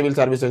ethics in civil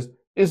services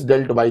is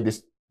dealt by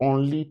this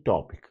only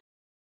topic.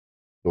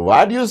 So,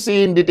 what do you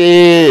see in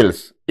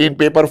details in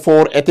paper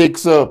 4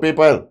 ethics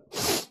paper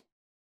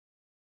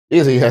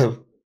is here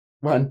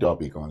one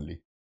topic only.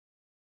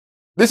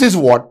 This is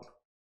what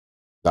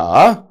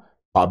the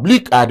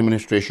public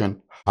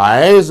administration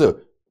has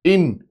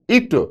in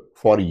it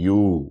for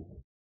you.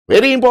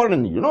 Very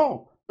important, you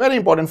know, very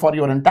important for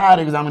your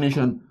entire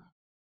examination.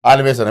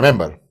 Always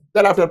remember.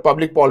 Thereafter,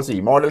 public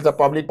policy, models of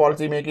public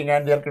policy making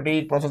and their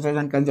critique, processes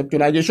and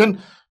conceptualization,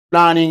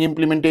 planning,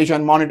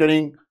 implementation,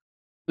 monitoring,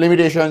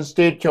 limitations,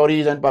 state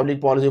theories and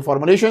public policy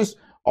formulations.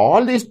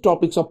 All these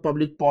topics of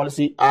public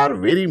policy are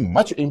very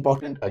much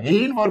important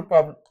again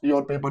for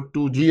your paper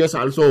 2 GS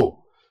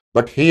also.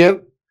 But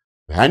here,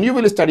 when you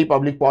will study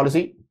public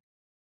policy,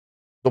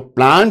 the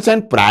plans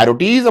and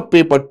priorities of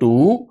paper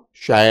 2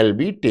 shall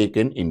be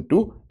taken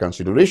into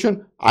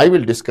consideration. I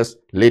will discuss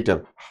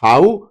later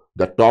how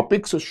the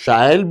topics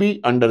shall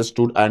be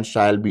understood and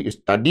shall be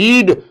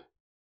studied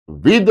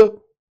with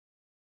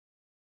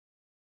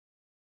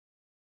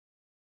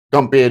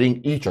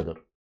comparing each other.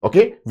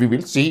 Okay, we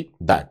will see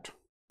that.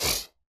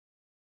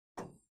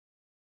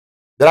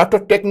 Thereafter,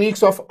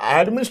 techniques of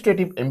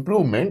administrative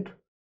improvement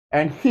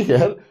And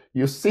here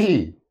you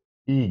see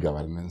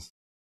e-governance.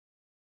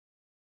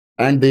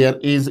 And there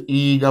is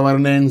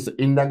e-governance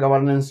in the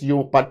governance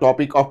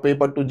topic of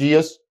paper 2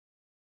 GS.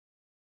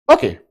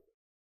 Okay,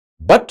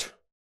 but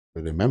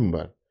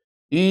remember,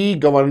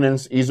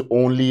 e-governance is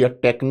only a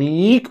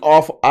technique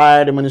of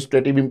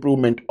administrative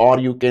improvement, or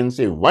you can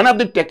say one of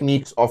the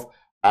techniques of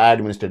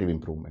administrative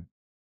improvement.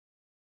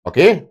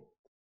 Okay,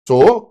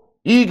 so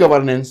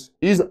e-governance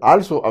is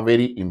also a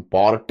very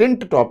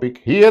important topic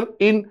here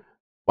in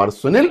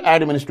personnel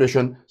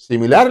administration.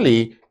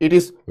 Similarly, it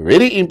is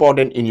very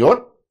important in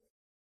your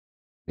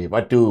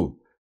paper 2.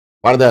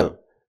 Further,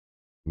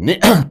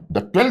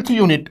 the 12th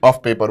unit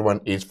of paper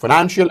 1 is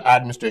financial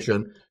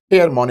administration.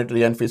 Here,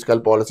 monetary and fiscal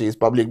policies,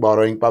 public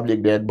borrowing,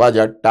 public debt,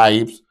 budget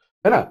types,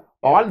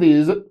 all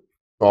these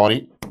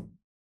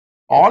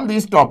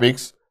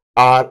topics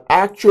are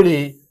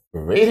actually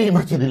very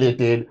much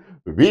related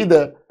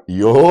with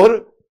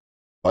your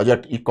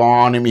budget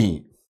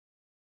economy,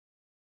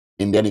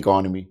 Indian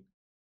economy.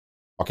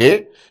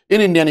 Okay,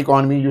 in Indian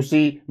economy, you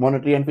see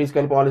monetary and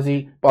fiscal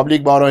policy,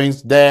 public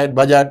borrowings, debt,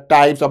 budget,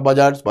 types of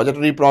budgets,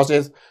 budgetary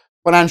process,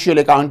 financial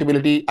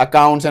accountability,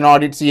 accounts and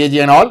audit, CAG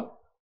and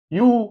all.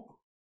 You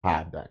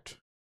have that.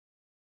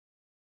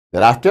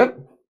 Thereafter,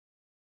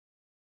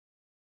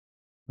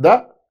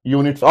 the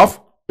units of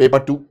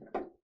paper 2,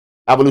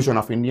 evolution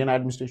of Indian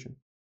administration.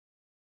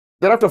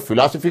 Thereafter,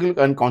 philosophical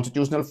and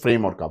constitutional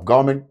framework of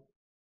government.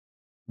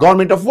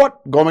 Government of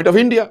what? Government of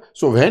India.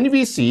 So when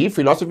we see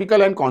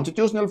philosophical and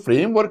constitutional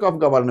framework of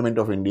government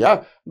of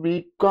India,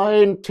 we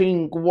can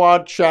think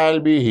what shall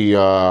be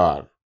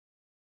here.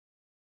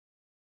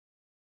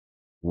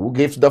 Who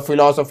gives the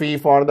philosophy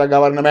for the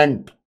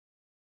government?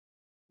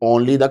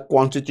 Only the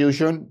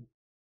constitution.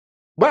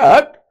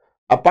 But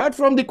apart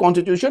from the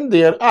constitution,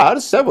 there are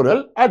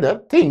several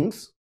other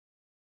things.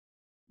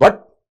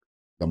 But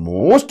the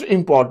most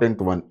important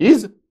one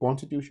is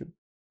constitution.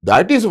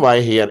 That is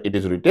why here it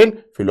is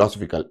written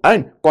philosophical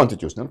and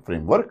constitutional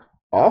framework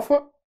of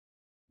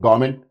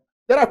government.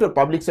 Thereafter,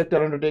 public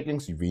sector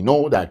undertakings. We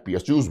know that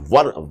PSUs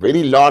were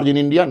very large in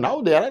India.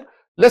 Now they are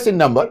less in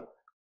number.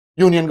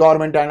 Union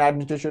government and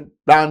administration,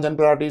 plans and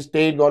priorities,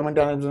 state government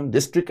and administration,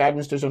 district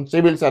administration,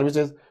 civil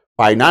services,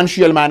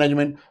 financial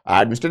management,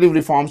 administrative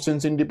reforms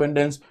since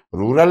independence,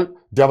 rural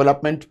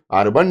development,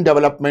 urban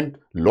development,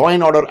 law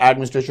and order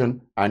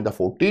administration, and the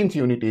 14th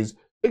unit is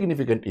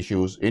significant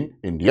issues in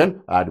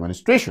Indian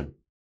administration.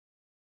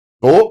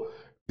 So,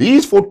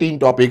 these 14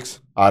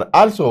 topics are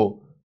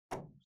also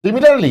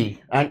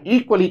similarly and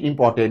equally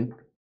important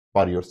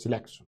for your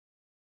selection.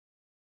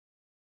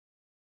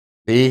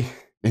 The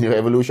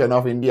evolution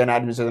of Indian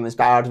administration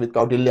starts with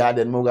Kautilya,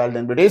 then Mughal,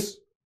 then British.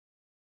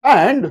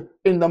 And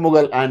in the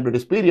Mughal and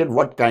British period,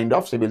 what kind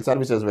of civil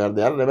services were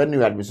there?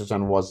 Revenue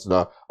administration was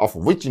of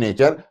which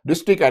nature?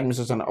 District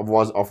administration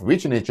was of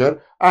which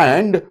nature?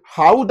 And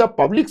how the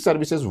public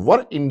services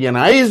were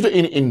Indianized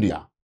in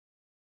India?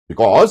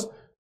 Because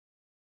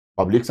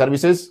public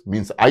services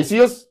means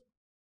ICS.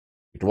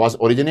 It was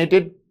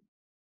originated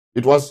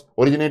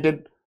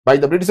by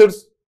the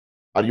Britishers,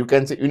 or you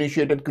can say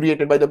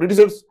created by the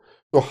Britishers.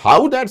 So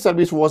how that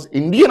service was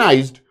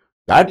Indianized,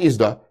 that is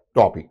the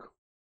topic.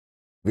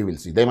 We will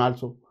see them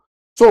also.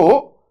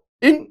 So,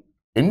 in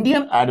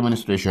Indian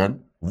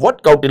administration,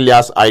 what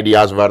Kautilya's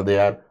ideas were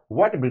there,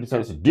 what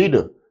Britishers did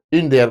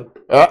in their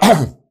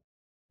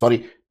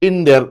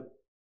in their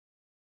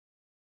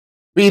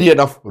period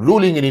of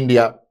ruling in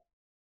India,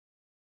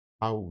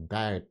 how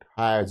that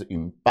has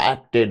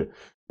impacted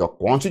the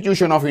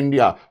Constitution of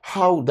India,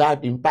 how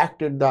that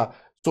impacted the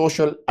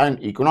social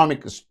and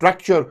economic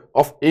structure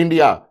of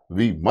India,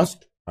 we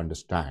must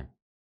understand.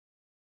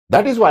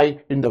 That is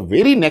why in the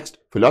very next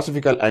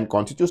philosophical and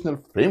constitutional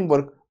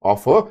framework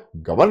of a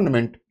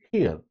government,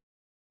 here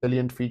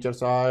salient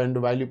features and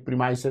value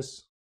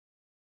premises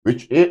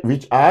which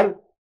are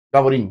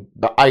covering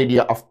the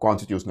idea of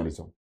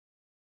constitutionalism,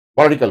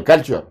 political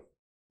culture,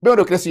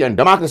 bureaucracy and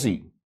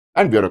democracy,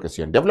 and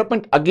bureaucracy and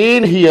development,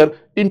 again here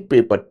in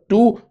paper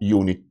 2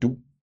 unit 2.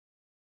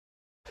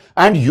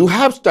 And you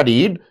have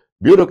studied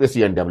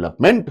bureaucracy and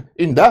development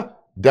in the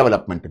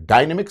development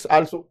dynamics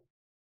also.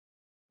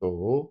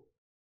 So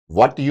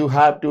what you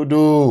have to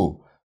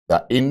do,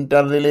 the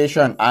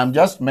interrelation I am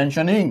just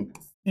mentioning,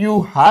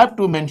 you have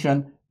to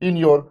mention in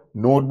your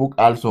notebook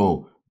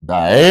also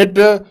that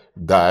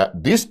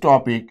this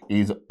topic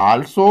is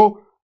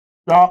also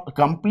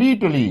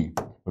completely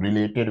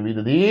related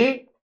with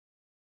the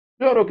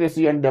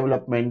bureaucracy and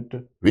development,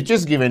 which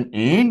is given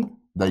in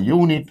the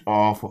unit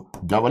of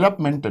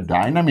development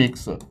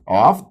dynamics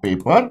of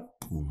paper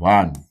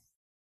 1.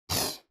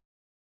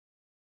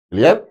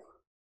 Clear?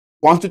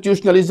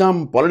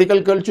 Constitutionalism,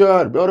 political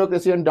culture,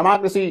 bureaucracy and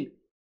democracy.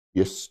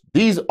 Yes,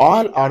 these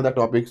all are the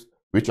topics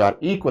which are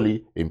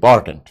equally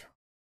important.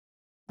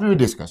 We will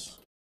discuss.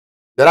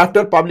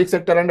 Thereafter, public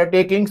sector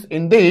undertakings.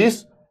 In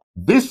this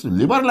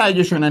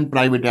liberalization and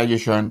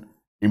privatization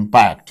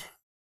impact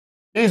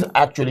is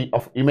actually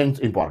of immense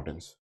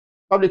importance.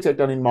 Public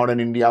sector in modern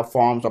India,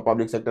 forms of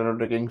public sector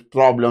undertakings,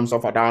 problems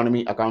of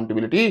autonomy,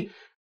 accountability,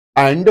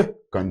 and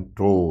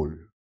control.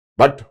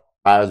 But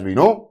as we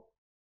know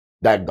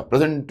that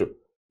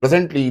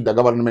presently the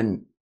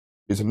government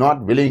is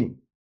not willing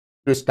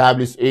to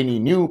establish any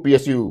new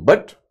PSU,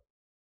 but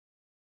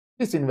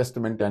this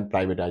investment and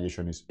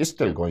privatization is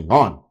still going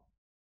on.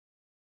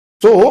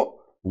 So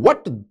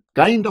what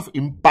kind of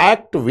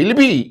impact will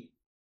be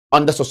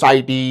on the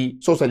society,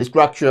 social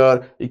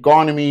structure,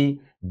 economy?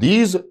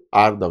 These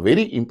are the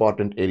very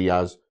important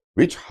areas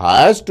which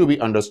has to be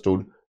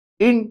understood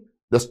in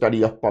the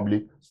study of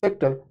public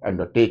sector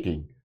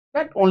undertaking.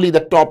 Not only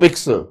the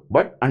topics,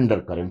 but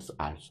undercurrents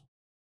also.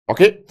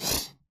 Okay.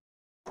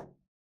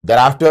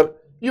 Thereafter,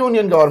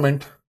 union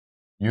government,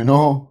 you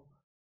know,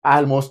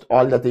 almost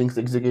all the things: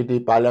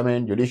 executive,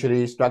 parliament,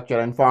 judiciary, structure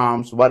and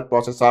forms, work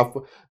process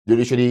of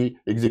judiciary,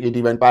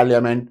 executive and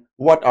parliament.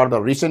 What are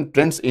the recent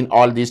trends in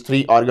all these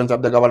three organs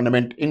of the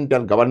government?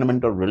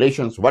 Intergovernmental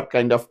relations, what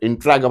kind of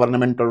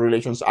intra-governmental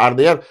relations are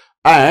there?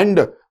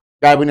 And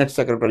cabinet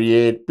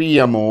secretariat,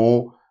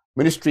 PMO,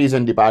 ministries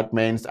and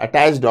departments,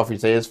 attached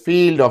offices,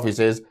 field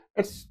offices,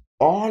 it's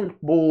all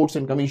boards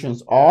and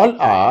commissions,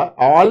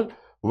 all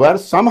were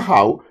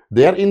somehow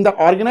there in the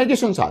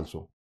organizations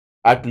also.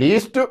 At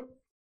least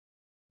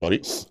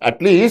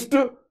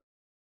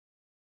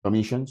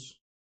commissions,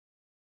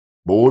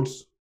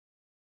 boards,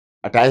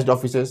 attached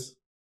offices,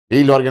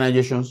 field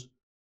organizations,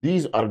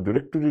 these are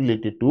directly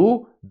related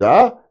to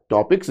the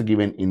topics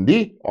given in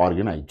the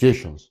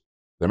organizations.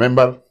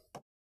 Remember,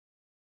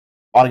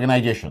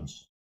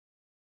 organizations.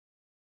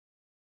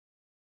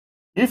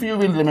 If you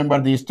will remember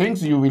these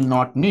things, you will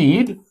not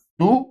need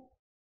to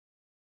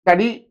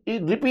study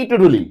it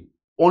repeatedly.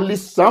 Only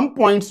some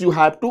points you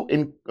have to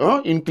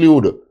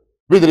include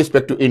with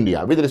respect to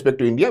India, with respect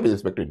to India.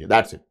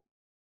 That's it.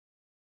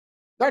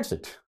 That's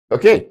it.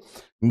 Okay.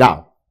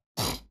 Now,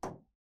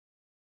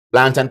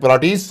 plans and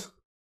priorities,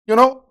 you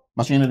know,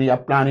 machinery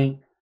of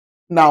planning.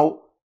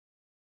 Now,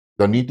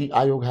 the Niti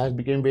Ayog has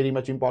become very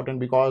much important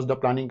because the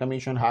Planning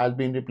Commission has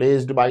been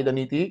replaced by the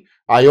Niti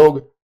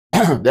Ayog.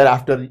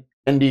 Thereafter,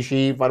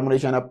 NDC,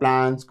 formulation of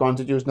plans,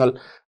 constitutional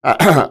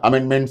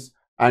amendments,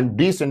 and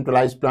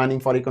decentralized planning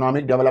for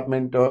economic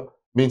development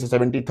means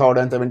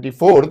 73rd and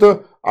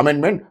 74th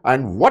amendment.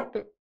 And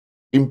what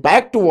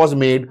impact was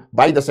made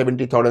by the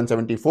 73rd and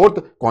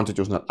 74th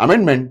constitutional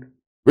amendment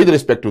with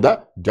respect to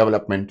the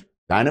development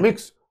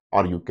dynamics,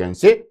 or you can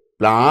say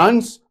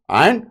plans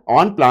and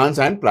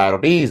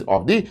priorities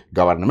of the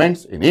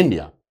governments in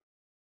India.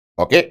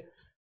 Okay.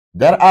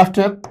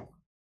 Thereafter,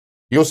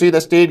 you see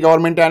the state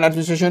government and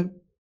administration.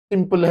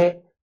 Simple hai.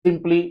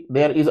 Simply,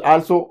 there is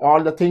also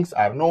all the things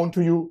are known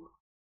to you.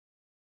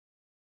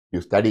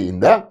 You study in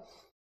the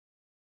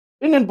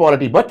Indian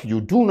polity, but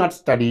you do not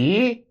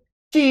study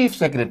chief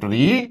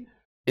secretary,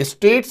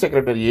 state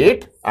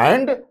secretariat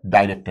and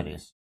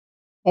directorates.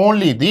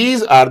 Only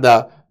these are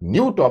the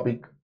new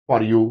topic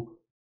for you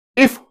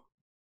if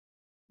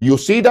you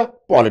see the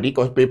polity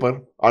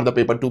paper or the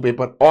paper 2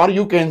 paper, or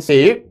you can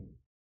say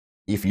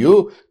if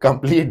you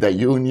complete the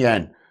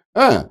union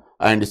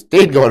and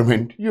state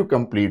government, you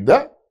complete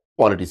the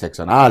polity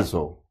section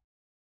also.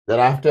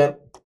 Thereafter,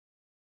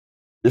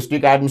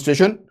 district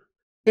administration,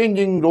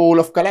 changing role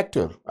of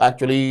collector.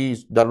 Actually,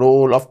 the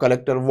role of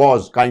collector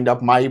was kind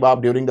of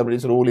Maibab during the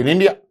British rule in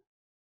India.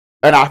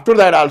 And after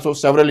that also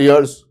several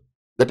years,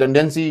 the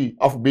tendency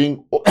of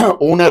being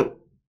owner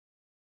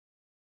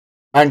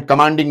and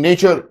commanding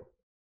nature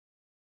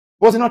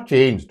was not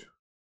changed.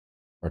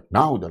 But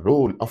now the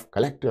role of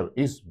collector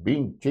is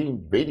being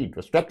changed very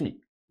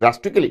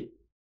drastically.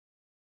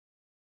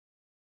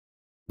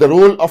 The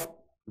role of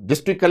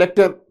district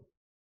collector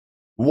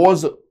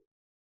was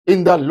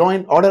in the law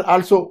and order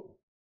also,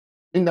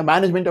 in the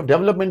management of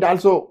development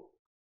also.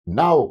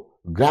 Now,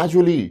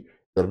 gradually,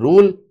 the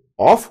role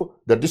of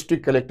the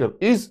district collector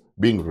is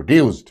being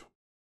reduced.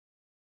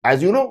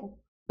 As you know,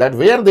 that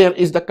where there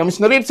is the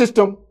commissionerate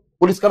system,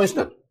 police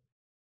commissioner,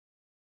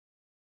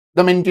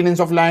 the maintenance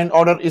of law and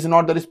order is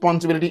not the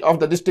responsibility of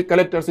the district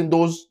collectors in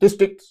those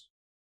districts.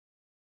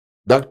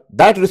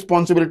 That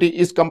responsibility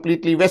is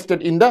completely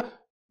vested in the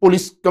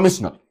police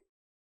commissioner.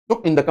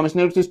 So, in the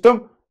commissionerate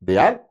system, they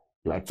are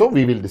glad. So,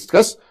 we will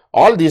discuss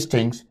all these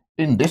things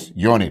in this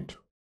unit.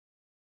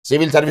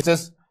 Civil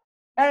services,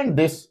 and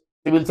this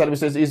civil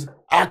services is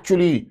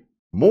actually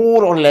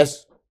more or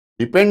less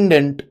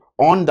dependent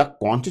on the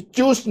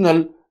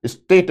constitutional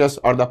status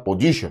or the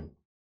position.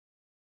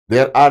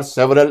 There are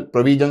several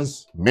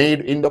provisions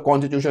made in the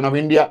Constitution of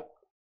India,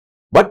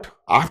 but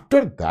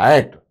after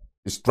that,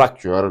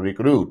 structure,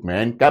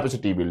 recruitment,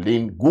 capacity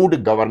building,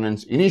 good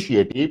governance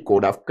initiative,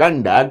 code of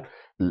conduct,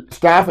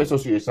 staff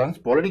associations,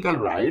 political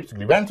rights,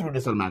 grievance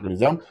redressal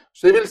mechanism,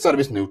 civil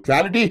service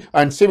neutrality,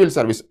 and civil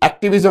service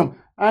activism.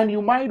 And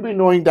you might be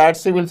knowing that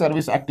civil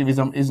service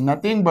activism is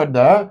nothing but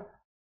the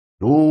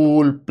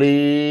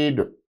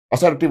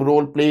assertive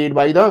role played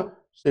by the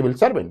civil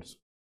servants.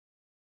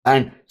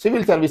 And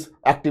civil service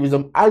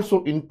activism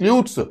also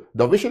includes the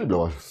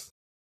whistleblowers.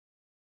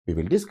 We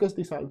will discuss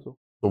this also.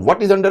 So,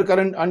 what is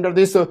undercurrent under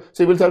this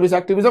civil service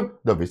activism?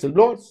 The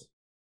whistleblowers.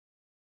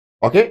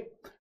 Okay.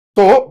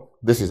 So,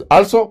 this is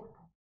also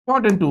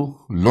important to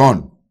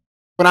learn.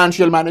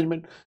 Financial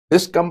management.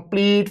 This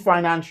complete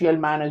financial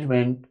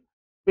management,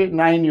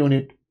 9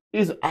 unit,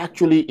 is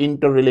actually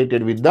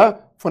interrelated with the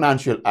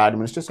financial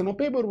administration of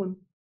paper 1.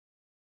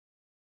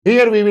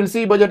 Here we will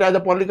see budget as a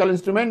political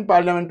instrument,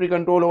 parliamentary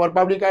control over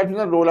public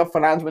administration, role of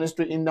finance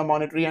ministry in the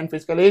monetary and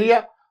fiscal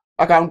area,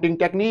 accounting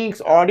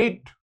techniques,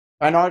 audit,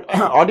 and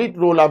audit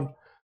role of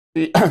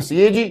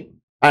CAG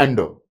and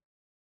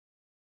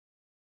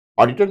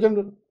Auditor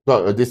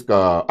General, this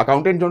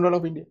Accountant General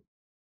of India,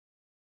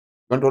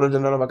 Controller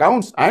General of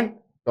Accounts, and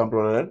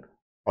Controller and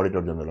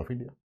Auditor General of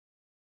India.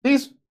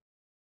 These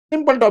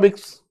simple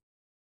topics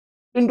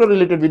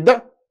interrelated with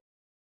the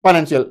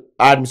financial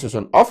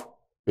administration of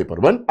paper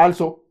 1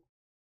 also.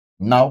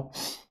 Now,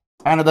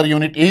 another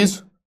unit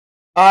is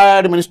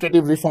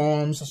administrative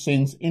reforms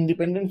since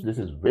independence. This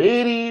is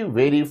very,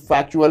 very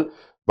factual,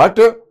 but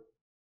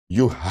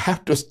you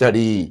have to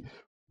study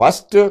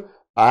first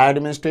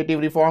Administrative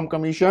Reform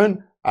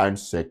Commission and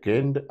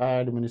second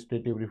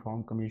Administrative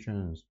Reform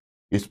Commissions,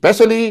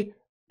 especially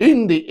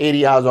in the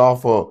areas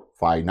of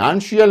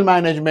financial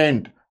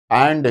management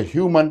and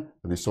human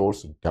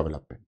resource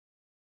development.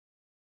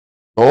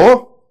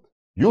 So,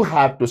 you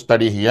have to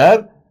study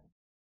here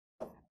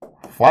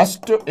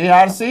first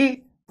ARC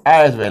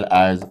as well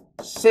as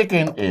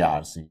second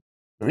ARC.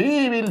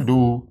 We will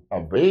do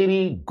a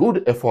very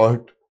good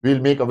effort. We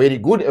will make a very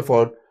good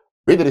effort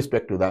with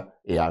respect to the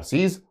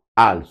ARCs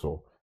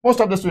also. Most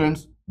of the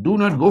students do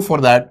not go for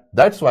that.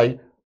 That's why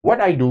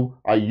what I do,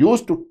 I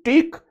used to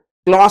take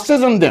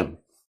classes on them.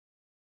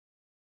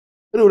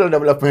 Rural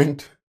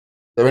development,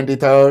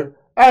 73rd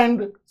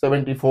and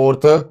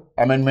 74th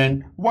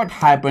amendment. What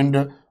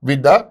happened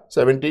with the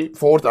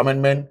 74th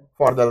amendment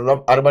for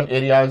the urban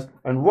areas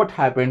and what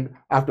happened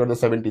after the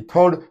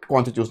 73rd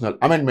constitutional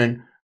amendment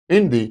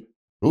in the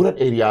rural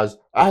areas,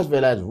 as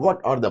well as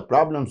what are the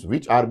problems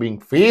which are being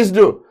faced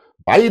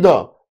by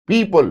the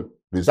people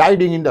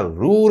residing in the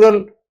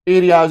rural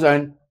areas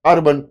and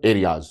urban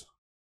areas.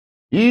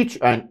 Each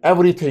and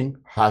everything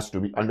has to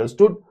be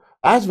understood,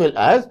 as well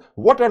as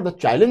what are the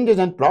challenges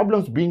and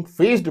problems being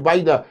faced by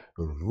the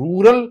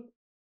rural,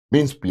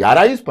 means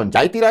PRIs,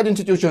 Panchayati Raj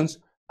institutions,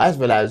 as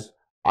well as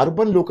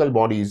urban local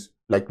bodies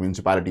like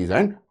municipalities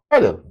and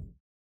other.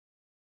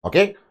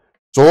 Okay,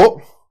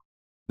 so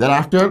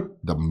thereafter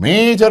the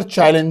major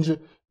challenge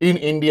in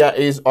India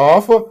is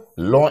of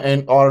law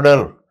and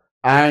order,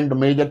 and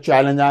major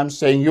challenge I am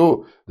saying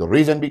you, the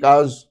reason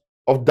because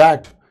of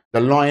that, the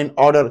law and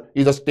order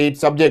is a state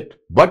subject,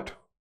 but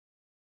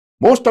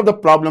most of the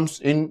problems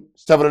in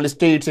several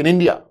states in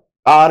India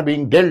are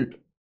being dealt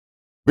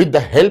with the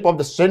help of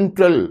the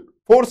central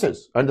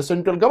forces and the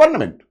central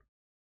government.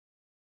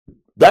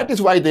 That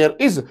is why there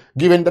is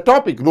given the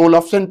topic, role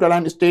of central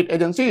and state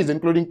agencies,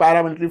 including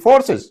paramilitary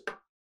forces,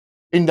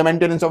 in the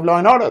maintenance of law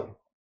and order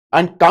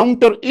and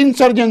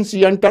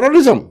counter-insurgency and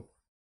terrorism.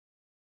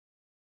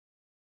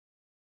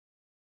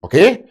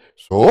 Okay,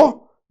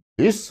 so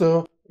this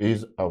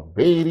is a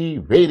very,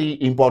 very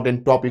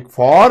important topic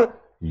for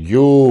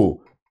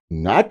you,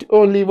 not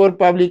only for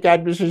public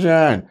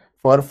administration,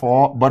 but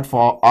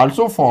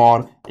also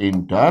for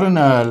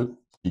internal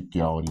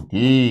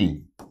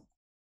security.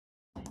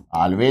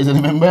 Always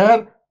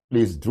remember,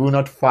 please do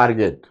not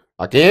forget.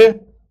 Okay,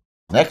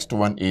 next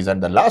one is,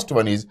 and the last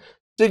one is,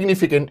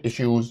 significant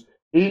issues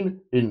in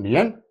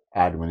Indian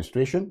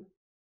administration.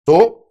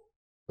 So,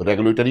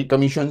 regulatory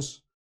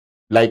commissions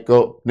like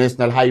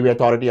National Highway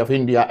Authority of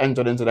India,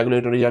 Insurance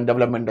Regulatory and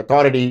Development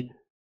Authority,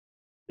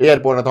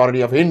 Airport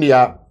Authority of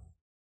India.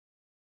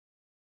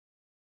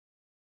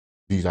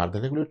 These are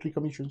the regulatory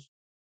commissions.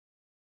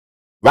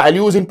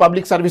 Values in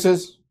public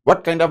services.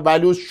 What kind of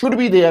values should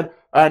be there,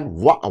 and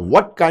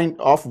what kind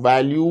of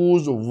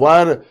values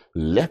were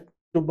left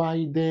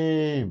by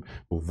them?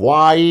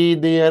 Why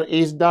there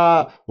is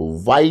the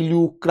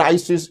value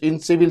crisis in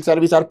civil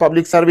service or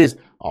public service?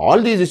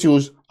 All these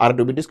issues are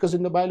to be discussed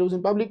in the values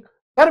in public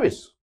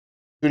service.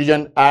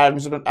 Citizen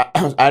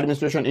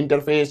administration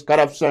interface,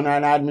 corruption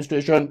and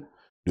administration,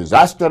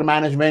 disaster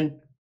management.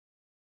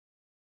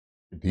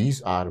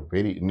 These are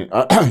very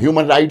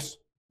human rights.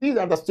 These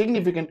are the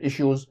significant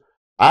issues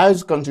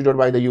as considered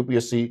by the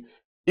UPSC,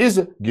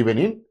 is given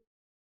in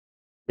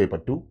paper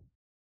 2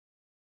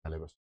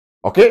 syllabus.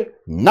 Okay,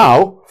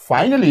 now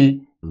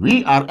finally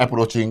we are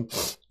approaching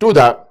to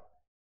the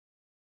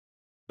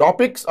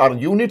topics or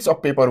units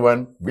of paper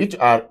 1 which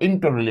are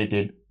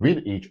interrelated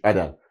with each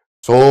other.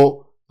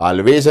 So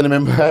always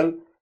remember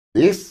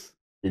this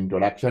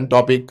introduction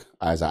topic,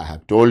 as I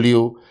have told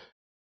you.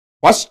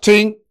 First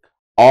thing,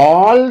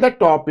 all the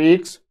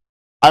topics,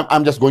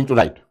 I'm just going to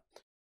write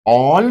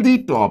all the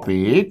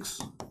topics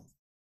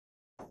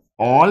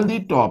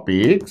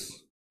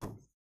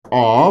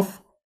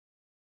of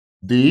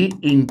the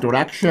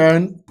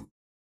introduction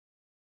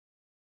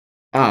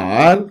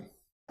are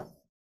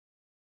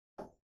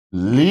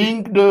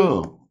linked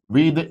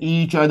with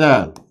each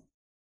other.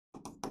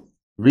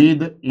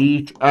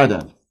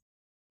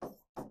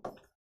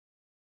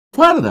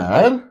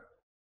 Further,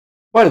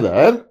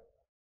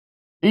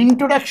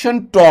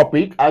 introduction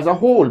topic as a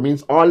whole,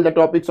 means all the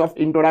topics of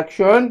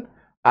introduction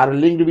are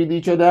linked with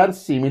each other.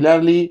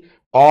 Similarly,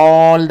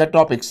 all the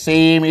topics,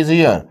 same is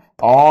here,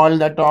 all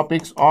the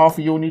topics of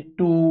unit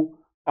 2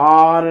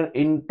 are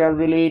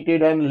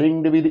interrelated and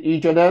linked with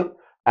each other,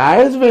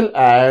 as well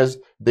as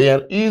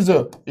there is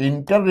a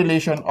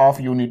interrelation of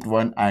unit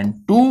 1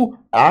 and 2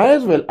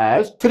 as well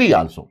as 3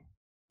 also.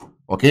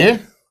 Okay,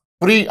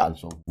 3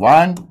 also,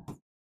 1,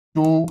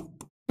 2,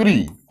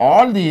 3,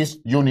 all these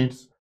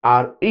units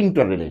are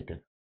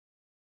interrelated.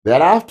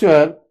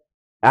 Thereafter,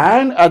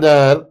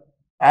 another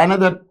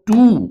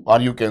 2, or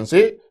you can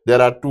say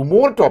there are 2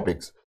 more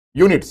topics,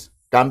 units,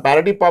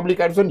 comparative public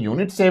administration,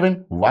 unit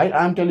 7. Why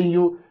I am telling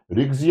you,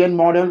 Rigesian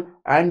model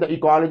and the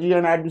ecology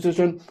and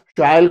administration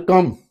shall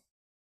come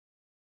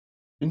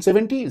in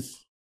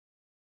 70s.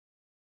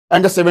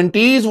 And the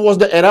 70s was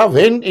the era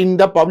when in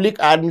the public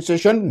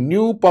administration,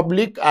 new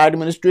public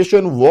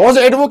administration was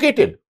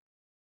advocated.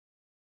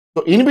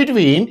 So in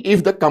between,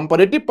 if the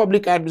comparative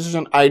public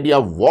administration idea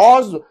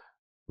was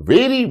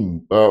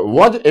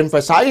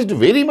emphasized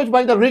very much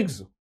by the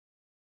Riggs,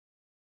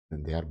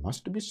 then there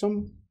must be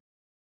some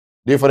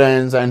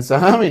difference and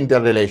some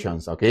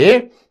interrelations.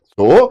 Okay,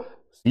 so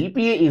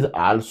CPA is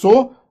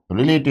also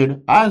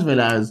related as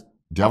well as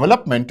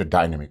development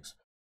dynamics.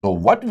 So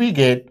what we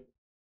get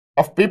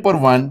of paper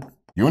 1,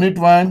 unit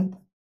 1,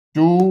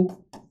 2,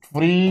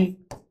 3,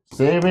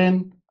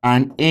 7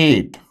 and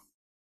 8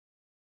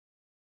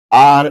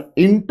 are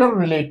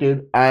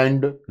interrelated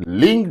and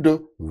linked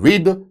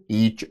with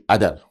each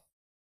other.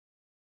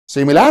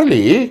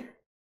 Similarly,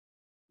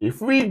 if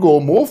we go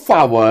move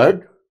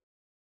forward,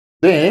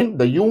 then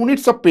the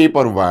units of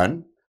paper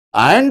 1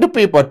 and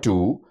paper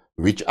 2,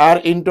 which are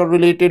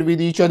interrelated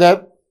with each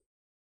other,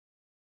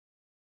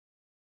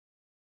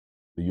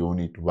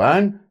 unit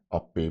 1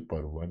 of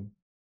paper 1,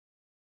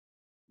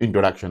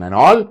 introduction and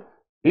all,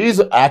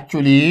 is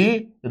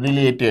actually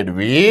related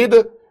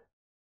with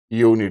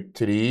unit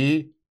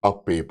 3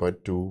 of paper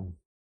 2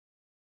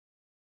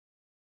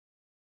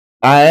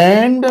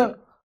 and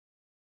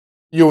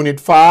unit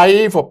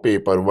 5 of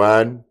paper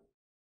 1.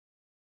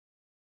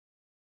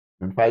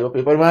 Unit 5 of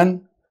paper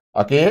 1.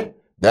 Okay.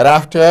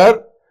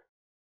 Thereafter,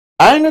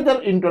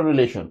 another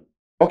interrelation.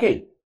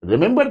 Okay.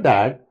 Remember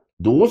that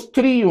those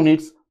 3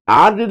 units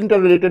are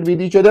interrelated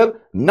with each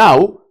other.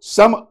 Now,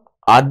 some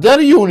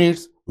other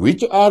units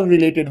which are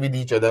related with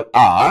each other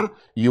are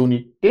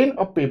unit 10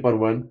 of paper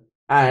 1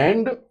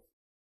 and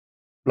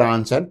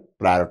plans and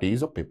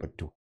priorities of paper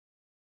 2.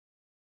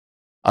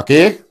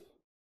 Okay.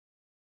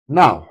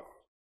 Now,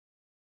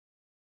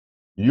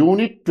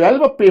 unit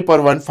 12 of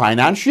paper 1,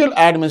 financial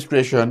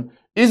administration,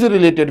 is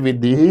related with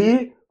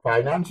the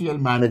financial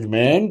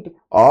management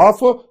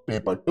of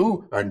paper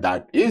 2, and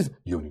that is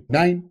unit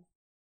 9.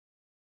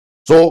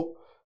 So,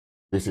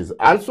 this is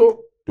also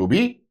to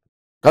be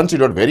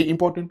considered very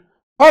important.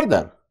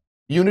 Further,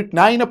 unit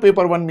 9 of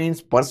paper 1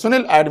 means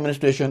personnel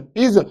administration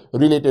is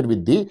related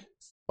with the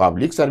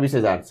public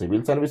services and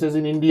civil services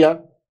in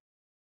India.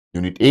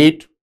 Unit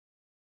 8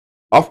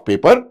 of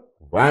paper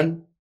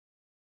 1.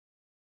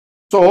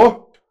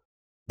 So,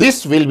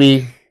 this will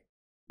be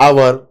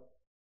our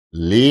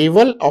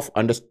level of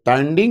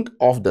understanding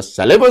of the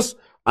syllabus,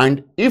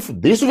 and if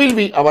this will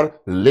be our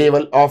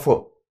level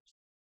of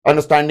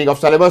understanding of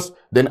syllabus,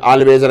 then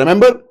always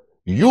remember,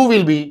 you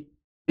will be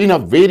in a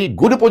very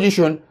good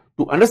position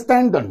to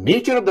understand the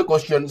nature of the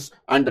questions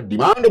and the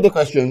demand of the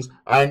questions,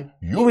 and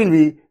you will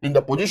be in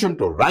the position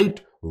to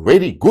write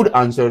very good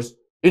answers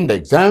in the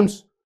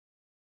exams.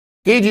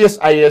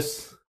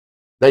 KGS-IS,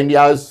 the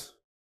India's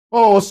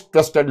most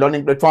trusted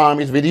learning platform,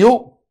 is with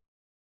you,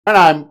 and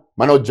I am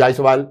Manoj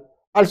Jaiswal,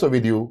 also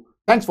with you.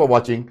 Thanks for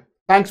watching.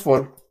 Thanks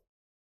for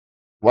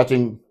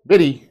watching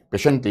very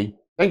patiently.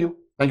 Thank you.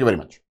 Thank you very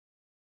much.